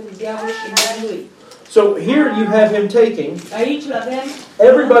pregătit pentru diavol și îngerii lui. So here you have him taking Aici l-avem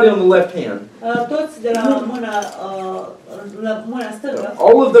everybody on the left hand, toți de la mâna stângă,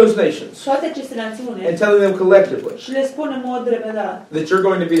 all of those nations, toate aceste națiuni, and telling them collectively și le spune în mod repetat that you're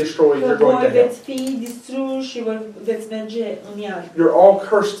going to be destroyed, că you're going voi to hell. veți fi distruși și veți merge în iad. You're all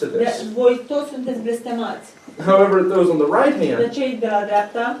cursed to this. Voi toți sunteți blestemați. However, those on the right De hand, cei de la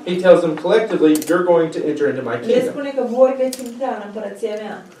dreapta, he tells them collectively, you're going to enter into my le kingdom. spune că voi veți intra în împărăția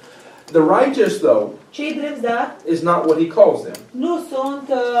mea. The righteous, though, Cei drepți, da, is not what he calls them. nu sunt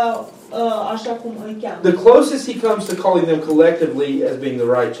așa cum îi cheamă. The closest he comes to calling them collectively as being the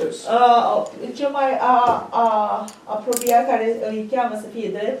righteous Cel mai apropiat care îi cheamă să fie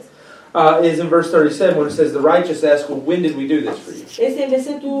drept is in verse 37 when it says, the righteous ask, well, when did we do this for you? Este în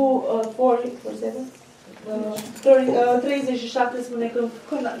versetul 37 spune că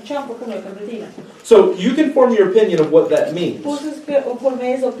ce am făcut noi pentru tine. So you can form your opinion of what that means. Poți să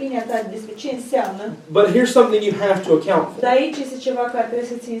formezi opinia ta despre ce înseamnă. But here's something you have to account for. Dar aici este ceva care trebuie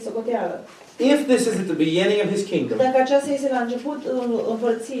să ții socoteală. If this is at the beginning of his kingdom, dacă aceasta este la început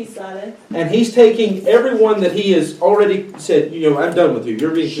împărăției sale, and he's taking everyone that he has already said, you know, I'm done with you,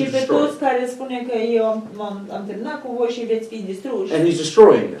 you're being și pe destroyed. toți care spune că eu am terminat cu voi și veți fi distruși, And he's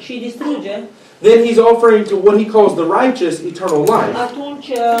destroying them. și distruge, Then he's offering to what he calls the righteous eternal life. atunci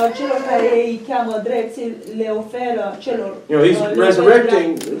celor care îi cheamă drepți le oferă celor You know, he's resurrecting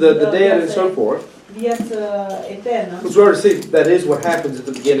the dead and so forth. Viață eternă. Because we already see that is what happens at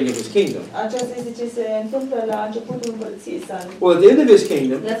the beginning of his kingdom. Aceasta este ce se întâmplă la începutul împărăției sale. Well, at the end of his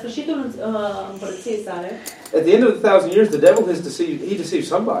kingdom, La sfârșitul împărăției sale, at the end of the 1,000 years, the devil has deceived. He deceives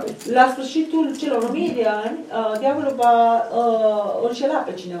somebody. la sfârșitul celor 1000 de ani, diavolul va înșela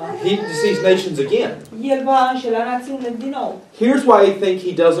pe cineva. He deceives nations again. El va înșela națiunile din nou. Here's why I think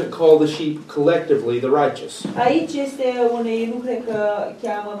he doesn't call the sheep collectively the righteous. Aici este unde nu cred că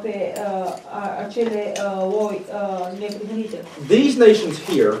cheamă pe acele oi neprihănite. These nations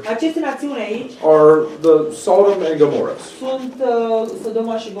here Aceste națiuni aici are the Sodom and Gomorrah. sunt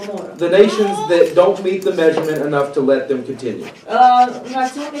Sodoma și Gomorra. The nations that don't meet the measurement enough to let them continue.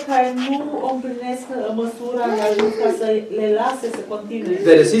 Națiuni care nu împlinesc măsura de ajuns ca să le lase să continue.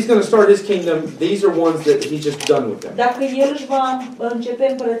 That as he's going to start his kingdom, these are ones that he's just done with them. Dacă el își va începe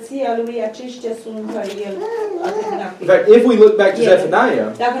împărăția lui, aceștia sunt care el a terminat. In fact, if we look back to Zephaniah,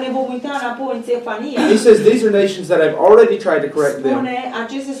 dacă ne vom uita înapoi în Zephania, he says these are nations that I've already tried to correct them. spune,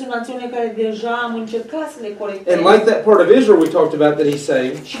 acestea sunt națiuni care deja am încercat să le corectez. And like that part of Israel we talked about that he's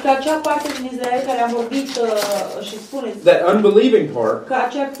saying, Și că acea parte din Israel care am vorbit și spuneți, that unbelieving part, că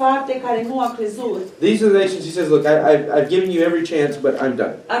acea parte care nu a crezut, these are the nations he says, look, I've given you every chance, but I'm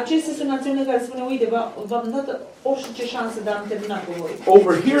done. acestea sunt națiunile care spune, uite, v-am dat orice șansă, dar am terminat cu voi.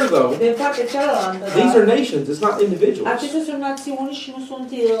 Over here, though, De partea cealaltă, these are nations, it's not individuals. acestea sunt națiuni și nu sunt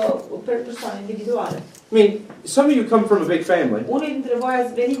persoane individuale. I mean, some of you come from a big family. Unii dintre voi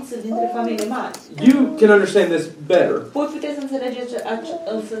ați venit dintre familii mari. You can understand this better, Puteți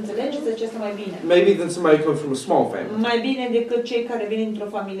să înțelegeți acesta mai bine. maybe than somebody who comes from a small family. Mai bine decât cei care vin dintr-o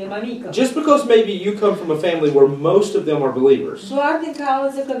familie mai mică. Just because maybe you come from a family where most of them are believers, Doar din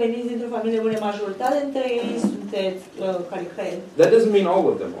cauza că veniți dintr-o familie unde majoritatea dintre ei sunteți care cred. that doesn't mean all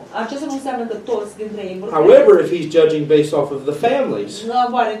of them are. Acesta nu înseamnă că toți dintre ei vor crede. However, if he's judging based off of the families, Nu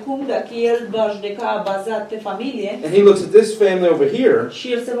oarecum dacă el va judeca bazat pe familie and he looks at this family over here și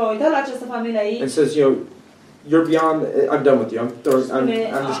el se va uita la această familie aici, and says, you know, you're beyond, I'm done with you, I'm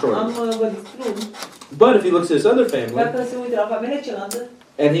destroying am you. vă distrug. But if he looks at his other family, Dacă se uită la familia cealaltă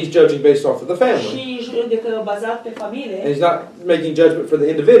and he's judging based off of the family, și judecă bazat pe familie and he's not making judgment for the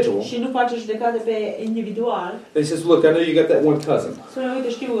individual, și nu face judecată pe individual, and he says, look, I know you got that one cousin, spune, uite,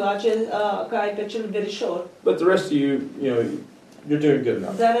 știu că ai pe cel verișor, but the rest of you, you know, you're doing good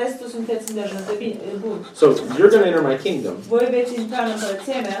enough. dar restul sunteți îndeajuns de bun. So you're going to enter my kingdom. Voi veți intra în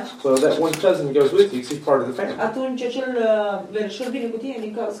împărăția mea, So that one cousin goes with you because he's part of the family. atunci cel verișor vine cu tine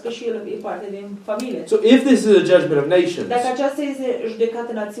din cauza că și el e parte din familie. So if this is a judgment of nations Dacă aceasta este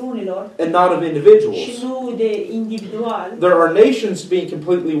judecată națiunilor and not of individuals, și nu de individual, there are nations being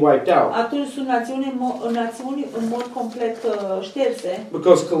completely wiped out atunci sunt națiuni în mod complet șterse,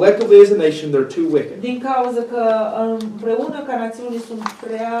 because collectively as a nation they're too wicked. din cauza că împreună ca națiuni sunt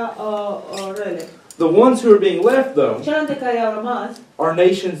prea rele. The ones who are being left, though, Celelalte care au rămas are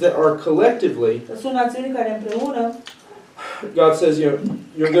nations that are collectively, sunt națiuni care împreună, God says, you know,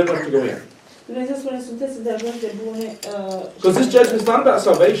 you're good enough to go in. Dumnezeu spune, sunteți de ajuns de bune. Because this judgment is not about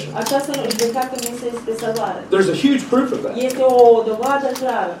salvation. Această judecată nu este despre salvare. There's a huge proof of that. Este o dovadă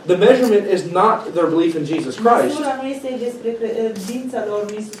clară. The measurement is not their belief in Jesus Christ. Măsura nu este despre credința lor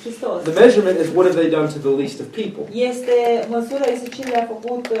în Iisus Hristos. The measurement is what have they done to the least of people. Măsura este ce le-a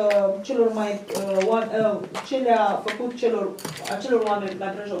făcut acelor oameni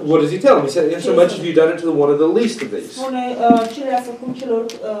mai prejoși. What does he tell them? He said, "In so much have you done it to one of the least of these." Spune ce le-a făcut celor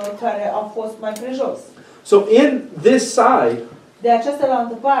care au fost mai prejos. So in this side, De această la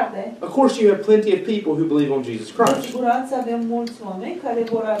altă parte, of course, you have plenty of people who believe on Jesus cu Christ. siguranță avem mulți oameni care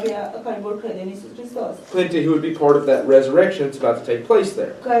vor crede în Iisus Hristos. Plenty who would be part of that resurrection that's about to take place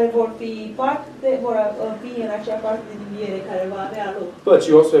there. Care vor fi în acea parte din înviere care va avea loc. But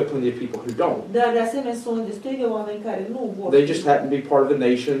you also have plenty of people who don't. Dar de asemenea sunt destui de oameni care nu vor. They just happen to be part of a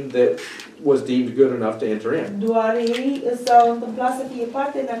nation that was deemed good enough to enter in. Doar ei s-au întâmplat să fie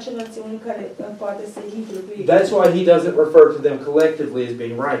parte din acea națiune care poate să intre cu ei. That's why he doesn't refer to them collectively as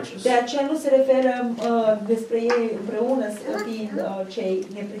being righteous. De aceea nu se referă despre ei împreună fiind cei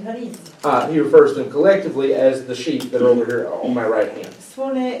neprihăniți. He refers to them collectively as the sheep that are over here on my right hand.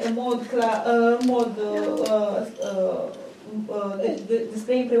 Spune în mod clar,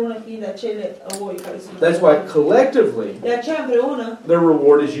 despre împreună fiind acele oi care sunt. That's why collectively, De aceea împreună, their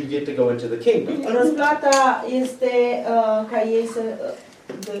reward is you get to go into the kingdom. răsplata este ca ei să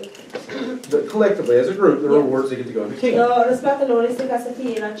But collectively, as a group, the rewards they get to go into the kingdom. răsplata lor este ca să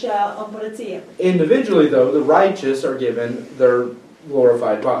fie în acea împărăție. Individually, though, the righteous are given their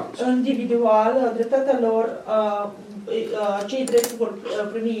glorified bodies. Individual, dreptatea lor, cei drepți vor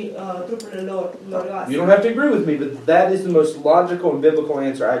primi trupurile lor glorioase. You don't have to agree with me, but that is the most logical and biblical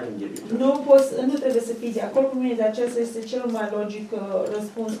answer I can give you. Nu trebuie să fiți de acord cu mine, dar acesta este cel mai logic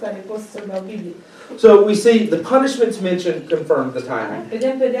răspuns care pot să-l dau biblic. So we see the punishments mentioned confirm the timing.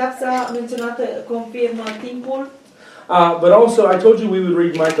 Vedem pedeapsa menționată confirmă timpul. But also, I told you we would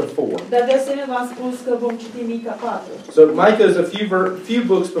read Micah 4. Dar de asemenea v-am spus că vom citi Mica 4. So Micah is a few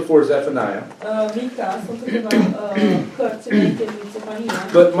books before Zephaniah. Mica sunt câteva cărți înainte lui Zephaniah.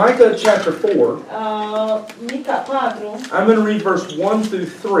 But Micah chapter 4, Mica 4, I'm going to read verse 1 through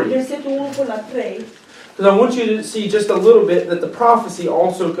 3. versetul 1 până la 3. Because I want you to see just a little bit that the prophecy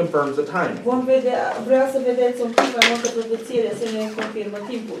also confirms the timing. Vreau să vedeți un pic mai mult că profețiile să ne confirmă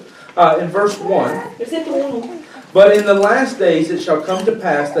timpul. In verse 1, Versetul 1. but in the last days it shall come to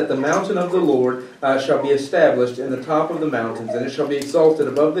pass that the mountain of the Lord shall be established in the top of the mountains, and it shall be exalted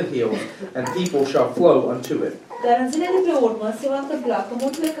above the hills, and people shall flow unto it. Dar în zilele pe urmă se va întâmpla că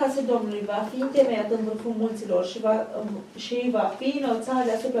muntele casei Domnului va fi întemeiat în vârful munților și va fi înălțat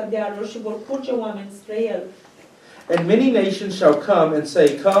deasupra dealurilor și vor curge oameni spre el. And many nations shall come and say,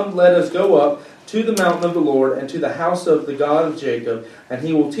 Come, let us go up to the mountain of the Lord and to the house of the God of Jacob, and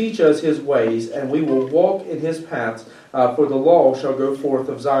he will teach us his ways, and we will walk in his paths, for the law shall go forth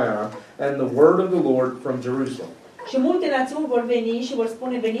of Zion, and the word of the Lord from Jerusalem. Și multe națiuni vor veni și vor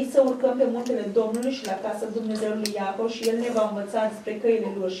spune, veniți să urcăm pe muntele Domnului și la casa Dumnezeului Iacov și el ne va învăța despre căile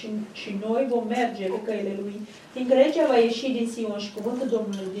lui și noi vom merge pe căile lui, fiindcă legea va ieși din Sion și cuvântul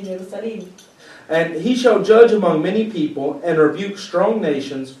Domnului din Ierusalim. And he shall judge among many people, and rebuke strong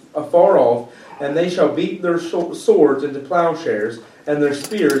nations afar off, and they shall beat their swords into plowshares, and their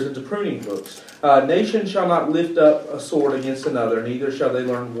spears into pruning hooks. Nation shall not lift up a sword against another, neither shall they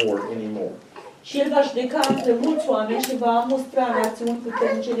learn war anymore. Și el va judeca între mulți oameni și va mustra națiuni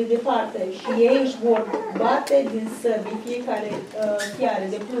puternice de departe și ei își vor bate din săbii fiecare fiare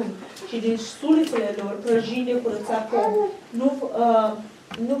de plumb și din sulițele lor prăjind de curățat pom.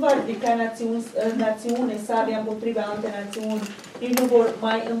 Nu va ridica națiune sabia împotriva alte națiuni, nici nu vor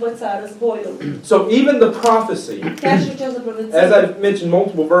mai învăța războiul. So even the prophecy, Chiar și această profeție, as I've mentioned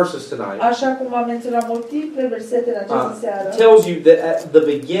multiple verses tonight, așa cum am menționat multiple versete în această seară, tells you that at the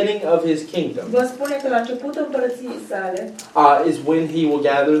beginning of his kingdom vă spune că la începutul împărăției sale is when he will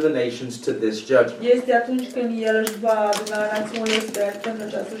gather the nations to this judgment. este atunci când el își va aduna națiunile spre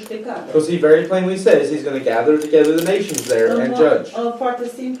această judecată. Because he very plainly says he's going to gather together the nations there and judge. Foarte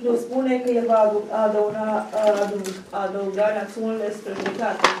simplu spune că el va adăuga națiunile spre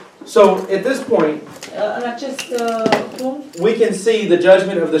judecată. So at this point, În acest punct, we can see the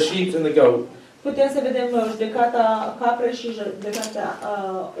judgment of the sheep and the goat. putem să vedem judecata capre și judecata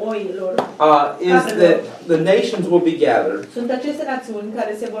oilor. Is that the nations will be gathered. Sunt aceste națiuni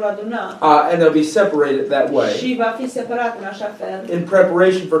care se vor aduna. And they'll be separated that way. Și va fi separat în așa fel. In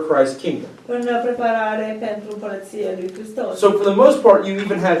preparation for Christ's kingdom. În preparare pentru împărăția lui Hristos. So for the most part, you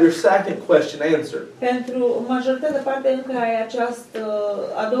even have your second question answered. Pentru majoritatea parte încă ai această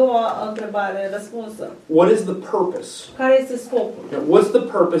a doua întrebare răspunsă. What is the purpose? Care este scopul? What's the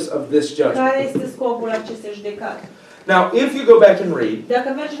purpose of this judgment? Care este scopul acestei judecate? Now, if you go back and read Dacă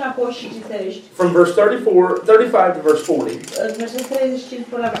mergi înapoi și citești from verse 35 to verse 40, versetul 35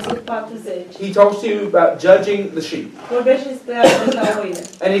 până la versetul 40, he talks to you about judging the sheep, vorbește despre a judeca oile.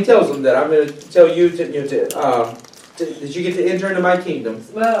 and he tells them that I'm going to tell you that you get to enter into my kingdom.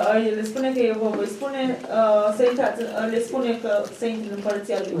 Le spune că eu vă voi spune să intrați, le spune că să intri în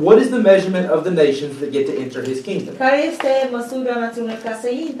împărăția lui. What is the measurement of the nations that get to enter his kingdom? Care este măsura națiunilor ca să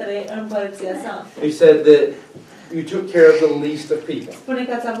intre în împărăția sa? He said that you took care of the least of people. Spune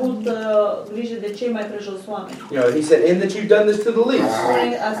că ați avut grijă de cei mai prejos oameni. You know, he said, in that you've done this to the least. Spune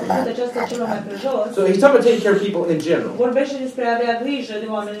ați făcut aceasta celor mai prejos. So he's talking about taking care of people in general. Vorbește despre a avea grijă de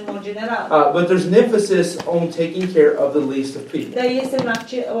oameni în mod general. But there's an emphasis on taking care of the least of people. Dar este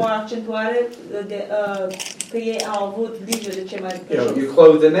o accentuare că ei au avut grijă de cei mai You know, you prejos.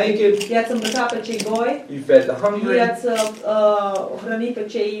 clothed the naked, I-ați îmbrăcat pe cei goi, you fed the hungry, i-ați hrănit pe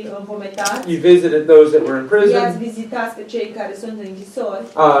cei învometați, you visited those that were in i-ați prison, vizitat pe cei care sunt în închisori,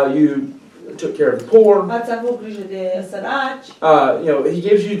 you took care of the poor. ați avut grijă de săraci You know, he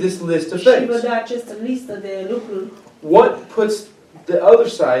gives you this list of și vă things. dă această listă de lucruri. What puts the other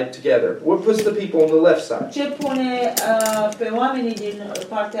side together? What puts the people on the left side? Ce pune pe oamenii din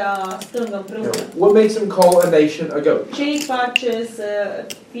partea stângă You împreună? know, what makes them call a nation a goat? Ce îi face să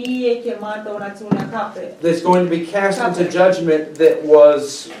fie chemată o națiune a capre? That's going to be cast into judgment that was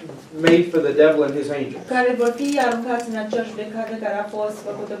made for the devil and his angels. Care vor fi aruncați în acea judecată care a fost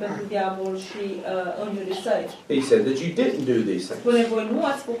făcută pentru diavol și îngerii săi. He said that you didn't do these things. Spune, voi nu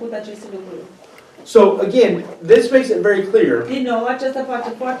ați făcut aceste lucruri. So again, this makes it very clear Din nou, aceasta face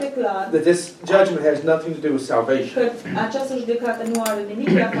foarte clar that this judgment has nothing to do with salvation. că această judecată nu are nimic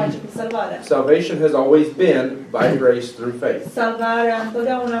de a face cu salvarea. Salvation has always been by grace through faith. Salvarea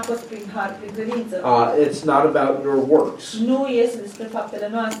întotdeauna a fost prin har, prin credință. It's not about your works. Nu este despre faptele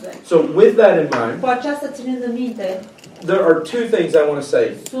noastre. So with that in mind, Cu aceasta ținând în minte, there are two things I want to say.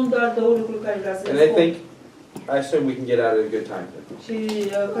 sunt doar două lucruri care vreau să And le I spun. think, I assume we can get out at a good time. Și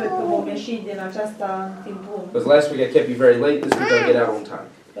cred că vom ieși din aceasta în timp bun. Because last week I kept you very late, this week I'll get out on time.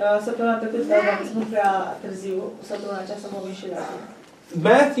 Săptămâna trecută v-am ținut prea târziu, săptămâna aceasta vom ieși la timp.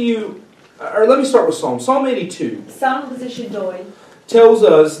 Matthew, or let me start with Psalm. Psalm 82 Psalmul 82 tells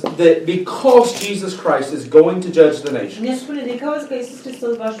us that because Jesus Christ is going to judge the ne nations, spune din cauza că Iisus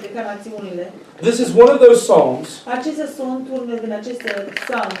Hristos va judeca națiunile. this is one of those psalms Acestea sunt unele din aceste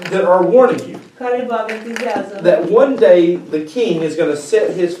psalmuri that are warning you care vă avertizează that one day the king is going to set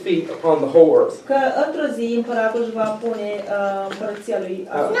his feet upon the whole earth. că într-o zi împăratul își va pune împărăția lui,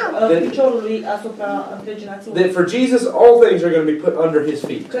 that- piciorul lui asupra întregii națiuni. That for Jesus all things are going to be put under his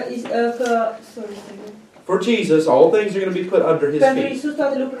feet. For Jesus all things are going to be put under his Pentru feet. Iisus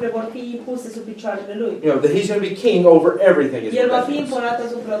toate lucrurile vor fi puse sub picioarele lui. You know, that he's going to be king over everything. Is El va what fi that means. împărat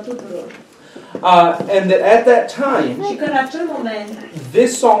asupra tuturor. And that at that time, Și că în acel moment,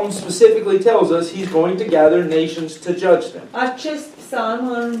 this psalm specifically tells us he's going to gather nations to judge them. acest psalm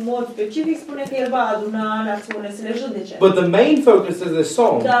în mod specific spune că el va aduna națiunile să le judece. But the main focus of this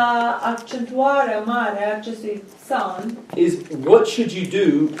psalm Dar accentuarea mare a acestui psalm is what should you do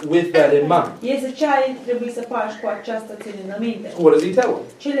with that in mind? este ce ai trebui să faci cu această ținând în minte. What does he tell them?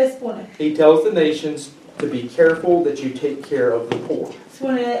 Ce le spune? He tells the nations to be careful that you take care of the poor.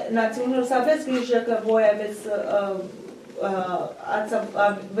 Spune națiunilor să aveți grijă că voi aveți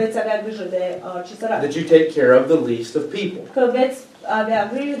veți avea grijă de cei săraci. That you take care of the least of people. Că veți avea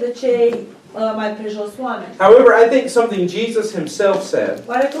grijă de cei mai prejos oameni. However, I think something Jesus himself said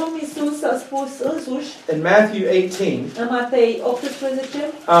Oarecum Iisus a spus însuși in Matthew 18 în Matei 18,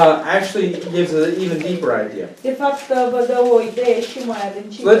 actually gives an even deeper idea. de fapt că vă dă o idee și mai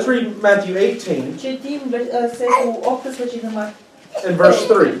adâncită. Let's read Matthew 18 Citim versetul 18 din Matei. and verse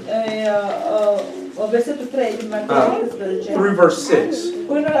 3 Versetul 3 din Matei 18 through verse 6.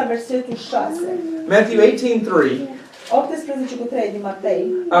 până la versetul 6. Matthew 18:3 18 cu 3 din Matei.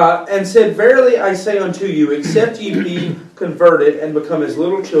 And said, Verily I say unto you, except ye be converted and become as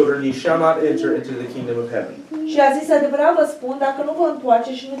little children, ye shall not enter into the kingdom of heaven. Și a zis, adevărat vă spun, dacă nu vă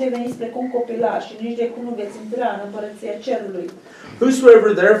întoarceți și nu deveniți precum copilași, și nici de cum nu veți intra în împărăția cerului. Whosoever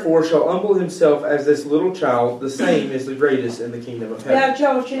therefore shall humble himself as this little child, the same is the greatest in the kingdom of De heaven.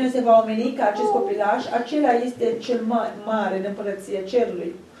 aceea, oricine se va omeni ca acest copilaș, acela este cel mare în împărăția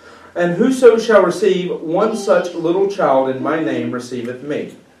cerului. And whoso shall receive one such little child in my name receiveth me.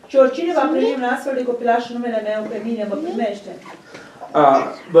 Și oricine va primi un astfel de copilaș în numele meu, pe mine mă primește.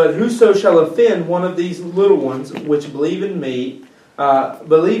 But whoso shall offend one of these little ones which believe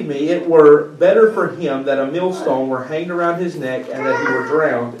me, it were better for him that a millstone were hanged around his neck and that he were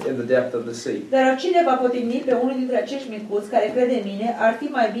drowned in the depth of the sea. Dar oricine va potigni pe unul dintre acești micuți care crede în mine, ar fi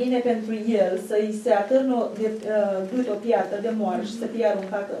mai bine pentru el să îi se atârnă de gât o piatră de moară și să fie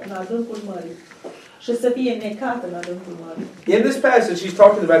aruncată în adâncul mării. Și să fie necat în adâncul mării. In this passage, he's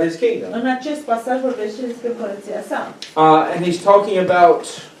talking about his kingdom. În acest pasaj vorbește despre împărăția sa. And he's talking about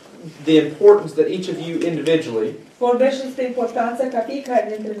the importance that each of you individually Vorbește despre importanța ca fiecare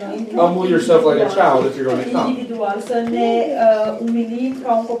dintre noi humble yourself like a child if you're going to come. individual să ne umilim ca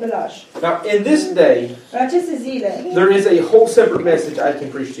un copilaș. Now, in this day, În aceste zile there is a whole separate message I can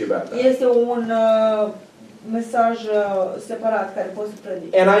preach to you about that. este un mesaj separat care pot să predic.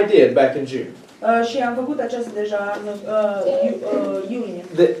 And I did back in June. Și am făcut aceasta deja în iunie.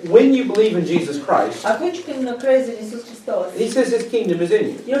 That when you believe in Jesus Christ, Atunci când crezi în Iisus Hristos, He says His kingdom is in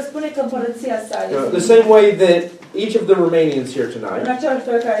you. El spune că împărăția sa The same way that each of the Romanians here tonight, în același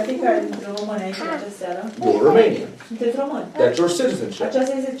fel care fiecare dintre români aici în această seară, you're Romanian. sunteți români. That's your citizenship.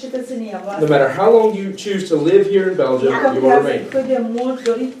 Aceasta este cetățenia No voastră. matter how long you choose to live here in Belgium, you are Romanian. Cât de mult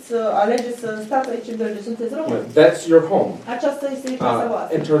doriți să alegeți să stați aici în Belgia, sunteți români. That's your home Aceasta este casa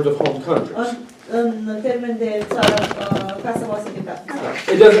voastră. in terms of home countries. În termen de țară, casa voastră de casă.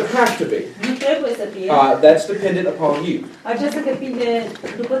 It doesn't have to be. Nu trebuie să fie. That's dependent upon you. Aceasta depinde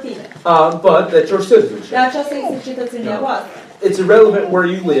după tine. But that's your citizenship. Dar aceasta este cetățenia voastră. It's irrelevant where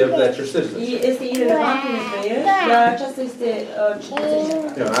you live, that's your citizenship. Este irelevant unde trăiești, dar aceasta este cetățenia.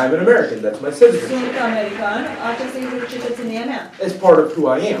 I'm an American, that's my citizenship. Sunt american, aceasta este cetățenia mea. It's part of who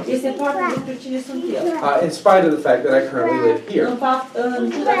I am. Este parte despre cine sunt eu. In spite of the fact that I currently live here. În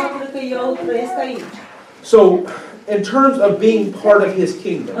ciuda faptului că eu trăiesc aici. So, in terms of being part of His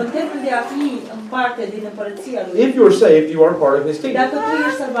kingdom, În termen de a fi în parte din împărăția lui. if you are saved, you are part of His kingdom. Dacă tu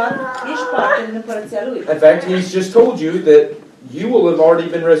ești salvat, ești parte din împărăția lui. In fact, He's just told you that you will have already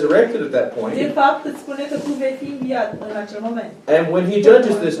been resurrected at that De point. fapt, îți spune că tu vei fi înviat în acel moment. And when He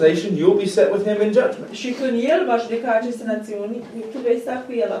judges this nation, you'll be set with Him in judgment. Și când El va judeca aceste națiuni, tu vei sta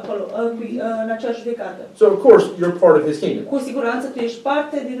cu El acolo, în acea judecată. So, of course, you're part of His kingdom. Cu siguranță tu ești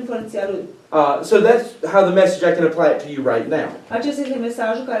parte din împărăția lui. So that's how the message I can apply it to you right now. Acesta este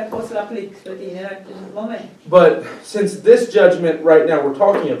mesajul care poți să-l aplic pe tine în acest moment. But since this judgment right now we're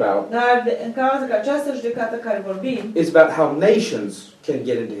talking about Dar în cauza că această judecată care vorbim is about how nations can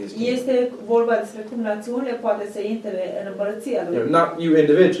get into His kingdom. este vorba despre cum națiunile poate să intre în împărăția lui. Not you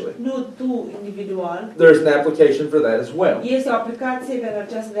individually. Nu tu individual. There's an application for that as well. Este o aplicație pentru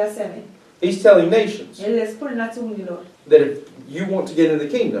aceasta de asemenea. He's telling nations El le spune națiunilor. that if you want to get in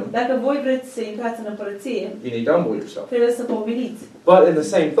the kingdom, Dacă voi vreți să intrați în împărăție, you need to humble yourself. trebuie să vă umiliți. But in the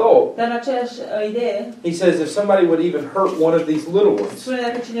same thought, Dar în aceeași idee, He says if somebody would even hurt one of these little ones, spune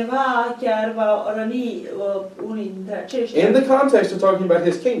dacă cineva chiar va răni unii dintre aceștia, in the context of talking about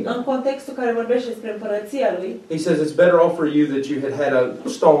His kingdom, în contextul care vorbește despre împărăția lui, He says it's better off for you that you had had a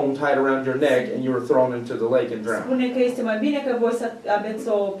stone tied around your neck and you were thrown into the lake and drowned. spune că este mai bine că voi să aveți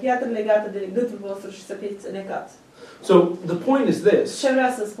o piatră legată de gâtul vostru și să fiți necați. So the point is this. Ce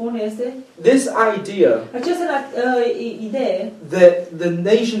vreau să spun este This idea această idee that the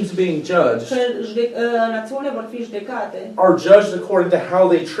nations being judged că națiunile vor fi judecate, are judged according to how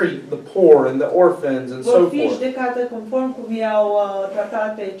they treat the poor and the orphans and so vor fi forth. judecate conform cum i-au tratat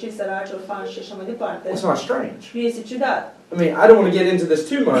pe cei săraci, orfani și așa mai departe. It's not strange. Nu este ciudat. I mean, I don't want to get into this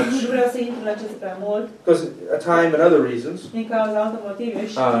too much Nu vreau să intru în acest prea mult, because of time and other reasons. din cauza altor motive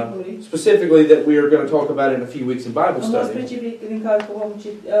și timpului. Specifically that we are going to talk about in a few weeks in Bible În mod study. specific, din cauza că vom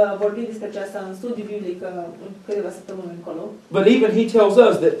vorbi despre aceasta în studiu biblic în câteva săptămâni încolo. But even He tells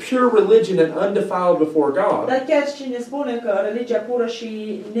us that pure religion and undefiled before God Dar chiar și ne spune că religia pură și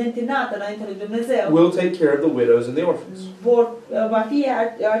neîntinată înainte lui Dumnezeu will take care of the widows and the orphans. va fi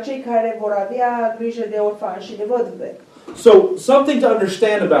acei care vor avea grijă de orfani și de văduve. So, something to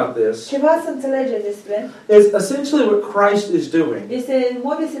understand about this Ceva să înțelege despre is essentially what Christ is doing. este în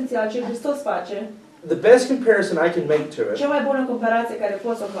mod esențial ce Hristos face. The best comparison I can make to it Cea mai bună comparație care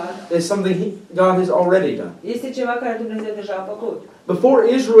pot să o fac is something God has already done. este ceva care Dumnezeu deja a făcut. Before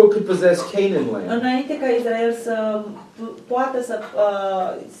Israel could possess Canaan land, Înainte ca Israel să poată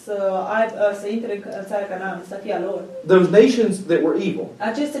să intre în țara Canaan, să fie a lor. those nations that were evil,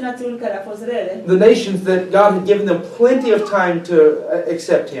 Aceste națiuni care au fost rele, the nations that God had given them plenty of time to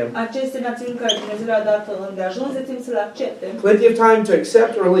accept Him, aceste națiuni care Dumnezeu le-a dat unde ajuns de timp să le accepte, plenty of time to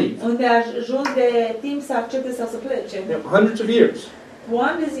accept or leave, unde ajuns de timp să accepte sau să plece, hundreds of years, cu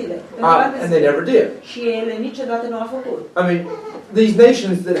ani de zile, and they never did. și ele niciodată nu au făcut. I mean, these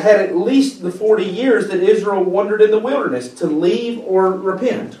nations that had at least the 40 years that Israel wandered in the wilderness to leave or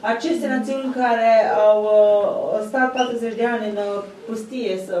repent. Aceste națiuni care au stat 40 de ani în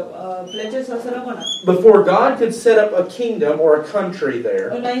pustie să plece sau să rămână. Before God could set up a kingdom or a country there,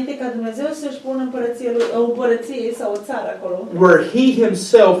 Înainte ca Dumnezeu să-și pună o împărăție sau o țară acolo, where He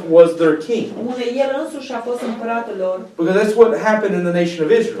Himself was their king. unde El însuși a fost împăratul lor. Because that's what happened in the nation of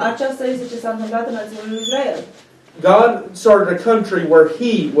Israel. Aceasta este ce s-a întâmplat în națiunea lui Israel. God started a country where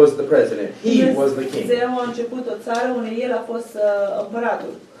He was the president. He was the king. Dumnezeu a început o țară unde El a fost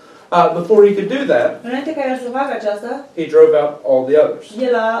împăratul. Before He could do that, Înainte ca El să facă aceasta, He drove out all the others.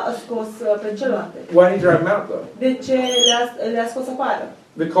 El a scos pe celelalte. Why did He drive them out though? De ce le-a scos afară?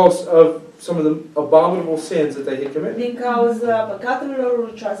 Because of some of the abominable sins that they had committed. Din cauza păcatelor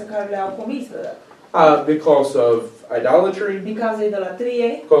urcioase care le-au comis. Because of idolatry, din cauza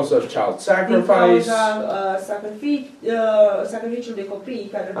idolatriei, because of child din sacrifice. cauza sacrificiul de copii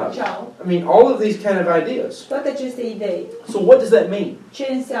care făceau. I mean, all of these kind of ideas. Toate aceste idei. So what does that mean? Ce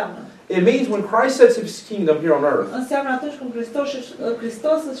înseamnă? It means when Christ sets his kingdom here on earth, Înseamnă atunci când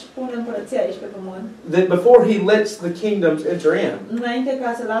Hristos își pune împărăția aici pe pământ, that before he lets the kingdoms enter in, înainte ca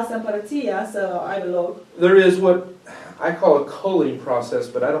să lasă împărăția să aibă loc, there is what I call a culling process,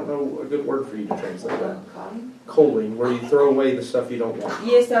 but I don't know a good word for you to translate that. Culling, where you throw away the stuff you don't want.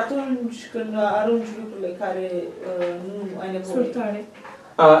 Este atunci când arunci lucrurile care nu ai nevoie.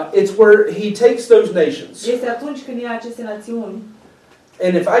 It's where he takes those nations. Este atunci când ia aceste națiuni.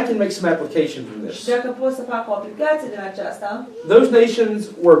 And if I can make some application from this, Și dacă pot să fac o aplicație din aceasta, those nations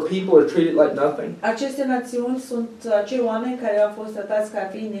where people are treated like nothing, aceste națiuni sunt acei oameni care au fost tratați ca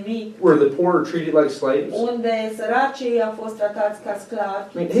fiind nimic, where the poor are treated like slaves. unde săracii au fost tratați ca sclavi.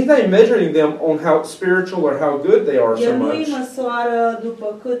 I mean, he's not even measuring them on how spiritual or how good they are so El nu îi much. măsoară după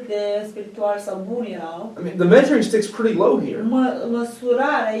cât de spiritual sau bun erau. I mean, the measuring stick's pretty low here.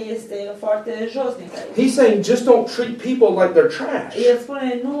 Măsurarea este foarte josnică aici. He's saying just don't treat people like they're trash. El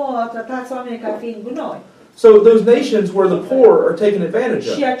spune, nu tratați oamenii ca fiind gunoi. So those nations where the poor are taken advantage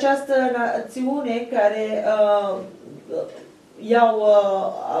Și of, această națiune care iau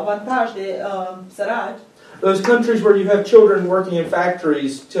avantaj de săraci, those countries where you have children working in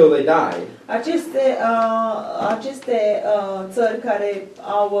factories till they die, aceste țări care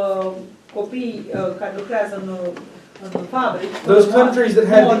au copii care lucrează în fabrici, those countries that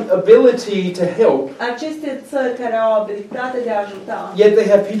have the ability to help, aceste țări care au abilitate de a ajuta, yet they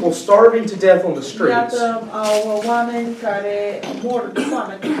have people starving to death on the streets. iată, au oameni care mor de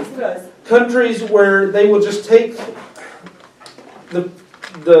foame pe străzi. Countries where they will just take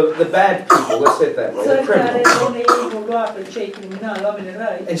the bad people, let's say it that way, the Țări care criminals, vor lua pe cei criminali, oamenii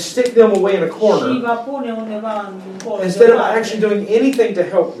răi, and stick them away in a și corner va pune undeva în colț. instead of actually doing anything to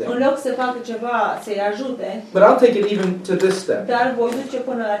help În them. loc să facă ceva să-i ajute, But I'll take it even to this step. dar voi duce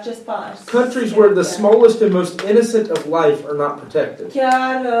până la acest pas. Countries where the smallest and most innocent of life are not protected.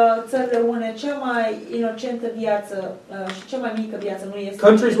 Chiar țările unde cea mai inocentă viață și cea mai mică viață nu este.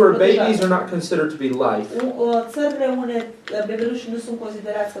 Countries where babies are not considered to be life, Țările unde bebelușii nu sunt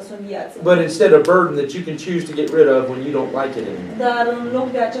considerați că sunt viață. but instead a burden that you can choose to get rid of when you don't like it anymore. Dar în loc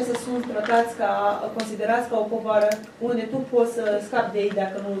de aceasta sunt tratați ca considerați ca o povară unde tu poți să scapi de ei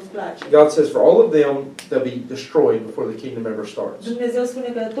dacă nu îți place. God says for all of them, they'll be destroyed before the kingdom ever starts. Dumnezeu spune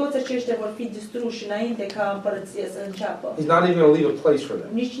că toți aceștia vor fi distruși înainte ca împărăție să înceapă. He's not even going to leave a place for them.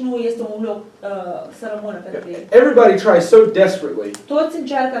 Nici nu este un loc să rămână pentru ei. Everybody tries so desperately Toți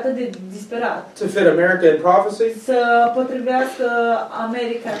încearcă atât de disperat to fit America in prophecy. să potrivească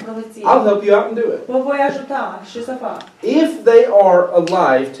America în profeție. I'll help you out and do it. Vă voi ajuta și să fac. If they are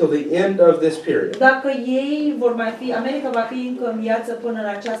alive till the end of this period, Dacă ei vor mai fi, America va fi încă în viață până în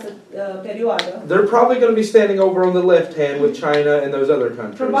această perioadă. they're probably going to be standing over on the left hand with China and those other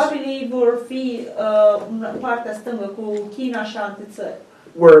countries, Probabil ei vor fi în partea stângă cu China și alte țări,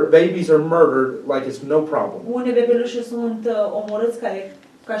 where babies are murdered like it's no problem, unde bebelușii sunt omorâți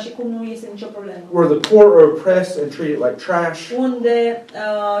ca și cum nu este nicio problemă. where the poor are oppressed and treated like trash, Unde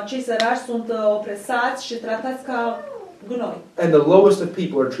cei săraci sunt opresați și tratați ca gunoi. and the lowest of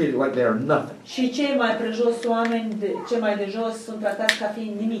people are treated like they are nothing. Și cei mai prejos oameni, cei mai de jos, sunt tratați ca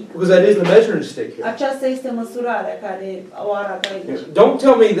fiind nimic. Because that is the measuring stick here. Aceasta este măsurarea care o arată aici. Don't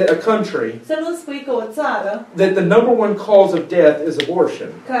tell me that a country Să nu spui că o țară that the number one cause of death is abortion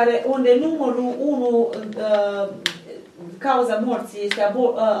unde numărul 1 cauza morții este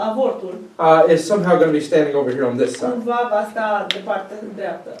avortul, is somehow going to be standing over here on this side. cumva va sta de partea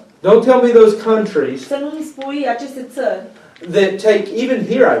dreaptă. Don't tell me those countries Să nu-mi spui aceste țări, that take, even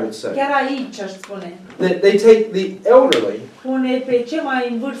here I would say, chiar aici aș spune, that they take the elderly pune pe cei mai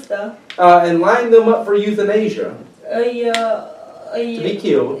în vârstă, and line them up for euthanasia to be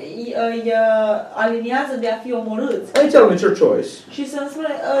killed. îi aliniază de a fi omorâți. I tell them it's your choice, Și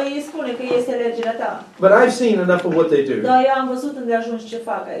îi spune că este alegerea ta. but I've seen enough of what they do Dar eu am văzut îndeajuns ce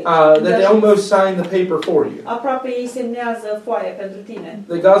fac aici. that they almost sign the paper for you. Aproape ei semnează foaia pentru tine.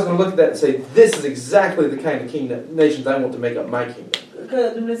 That God's going to look at that and say, this is exactly the kind of kingdom nations I want to make up my kingdom. Că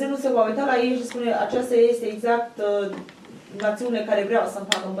Dumnezeu nu se va uita la ei și spune, aceasta este exact națiune care vreau să-mi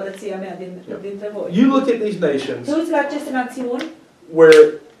fac împărăția mea dintre voi. You look at these nations Te uiți la aceste națiuni where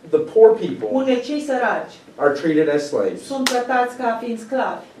the poor people unde cei săraci are treated as slaves. sunt tratați ca fiind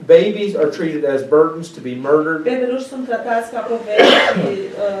sclavi. Babies are treated as burdens to be murdered. Bebeluși sunt tratați ca poveri și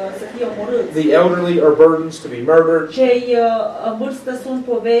să fie omorâți. The elderly are burdens to be murdered. Cei în vârstă sunt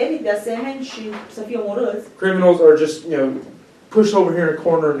poveri de asemenea și să fie omorâți. Criminals are just, pushed over here in a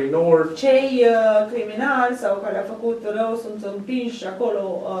corner and ignored. Cei criminali sau care au făcut rău sunt împinși acolo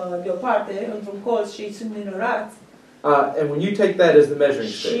deoparte, într-un colț și sunt ignorați. And when you take that as the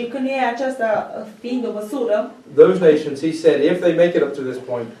measuring Și stick, când e aceasta fiind o măsură, those nations, he said, if they make it up to this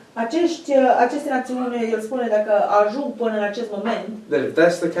point, aceste națiuni, el spune, dacă ajung până în acest moment, that if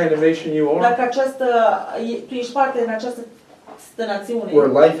that's the kind of nation you are, dacă tu ești parte din această națiune,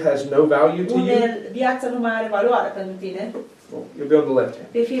 where life has no value to unde you, viața nu mai are valoare pentru tine, well, you'll be on the left hand.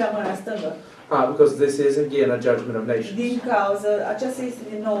 vei fi la mâna stângă. Because this is again a judgment of nations. Din cauza, aceasta este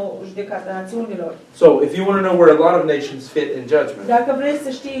din nou judecata națiunilor. So if you want to know where a lot of nations fit in judgment, Dacă vrei să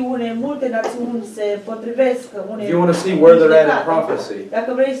știi unde multe națiuni se potrivesc, if you want to see where they're at in judecată, prophecy, dacă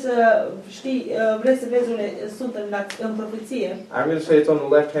vrei să știi, vrei să vezi unde sunt în profeție, I'm going to say it's on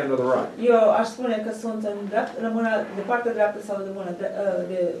the left hand or the right. eu aș spune că sunt în mâna de partea dreaptă sau de mână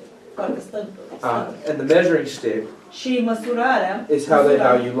de partea stângă. And the measuring stick Și măsurarea is how they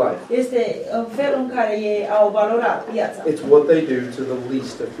value life. este felul în care ei au valorat viața. It's what they do to the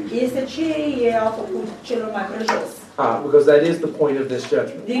least of people. Este ce ei au făcut celor mai prejos. Because that is the point of this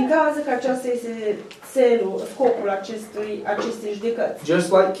judgment. Din cauza că aceasta este țelul, scopul acestei judecăți. Just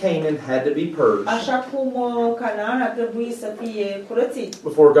like Canaan had to be purged Așa cum Canaan a trebuit să fie curățit.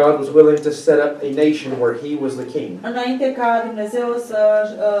 before God was willing to set up a nation where he was the king. Înainte ca Dumnezeu să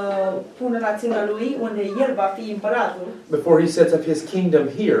pună națiunea lui unde el va fi împăratul. Before he sets up his kingdom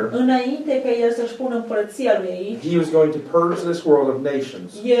here, Înainte ca el să-și pună împărăția lui aici, he was going to purge this world of nations.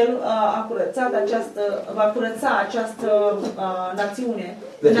 el va curăța această națiune.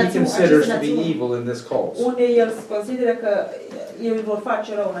 That he considers to be evil in this cause. Unde el consideră că ei vor face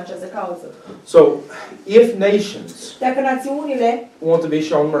rău în această cauză. So, if nations Dacă națiunile want to be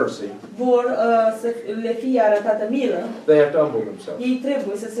shown mercy, vor să le fie arătată milă, they have to humble themselves. ei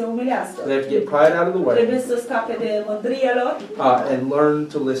trebuie să se umilească. They have to get pride out of the way Trebuie să scape de mândria lor and learn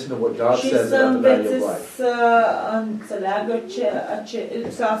to listen to what God și says să about the value învețe of life. să înțeleagă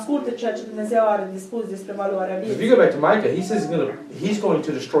să asculte ceea ce Dumnezeu are de spus despre valoarea If you vieții. go back to Micah, he says he's going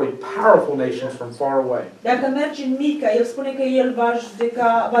to destroy powerful nations from far away. Dacă mergi în Mica, el spune că el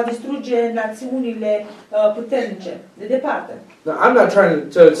va distruge națiunile puternice, de departe. Now, I'm not trying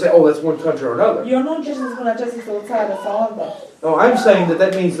to say, oh, that's one country or another. Eu nu încerc să spun aceasta este o țară sau alta. No, I'm saying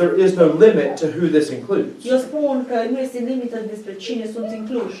that means there is no limit to who this includes. Eu spun că nu este limită despre cine sunt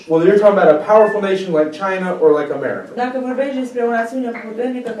incluși. Whether you're talking about a powerful nation like China or like America, Dacă vorbești despre o națiune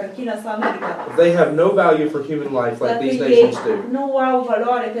puternică ca China sau America, if they have no value for human life like dacă these ei nations do, nu au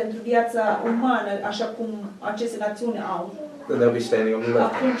valoare pentru viața umană așa cum aceste națiuni au, then they'll be standing on the left.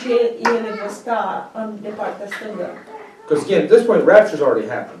 atunci ele vor sta de partea stângă. Because again, at this point, rapture's already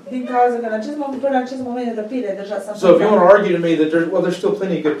happened. Din cauza că până în acest moment răpirea deja s-a So if you want to argue to me that there's still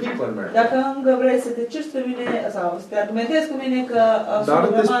plenty of good people in America, Dacă încă vrei să te cerți pe mine sau să te argumentezi cu mine că Not sunt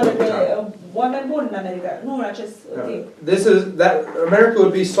at this grămadă point in de time. oameni buni în America, nu în acest timp. America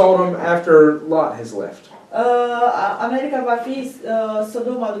would be Sodom after Lot has left. America va fi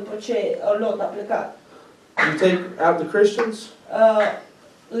Sodoma după ce Lot a plecat. You take out the Christians,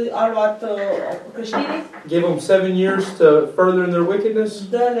 A luat creștinii, give them 7 years to further in their wickedness.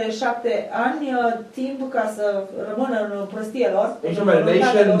 dă-le 7 ani timp ca să rămână în prostia lor. You're talking about a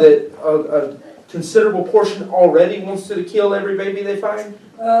nation that a considerable portion already wants to kill every baby they find.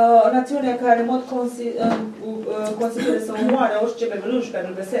 O națiune care în mod consideră să omoare orice bebeluș care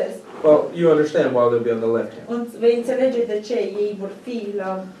îl găsesc. Well, you understand why they'll be on the left hand. Vei înțelege de ce ei vor fi la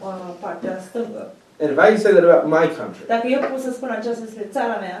partea stângă. And if I can say that about my country, Dacă eu pot să spun aceasta despre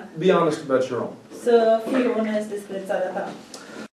țara mea, be honest about your own. să fiu onest despre țara ta.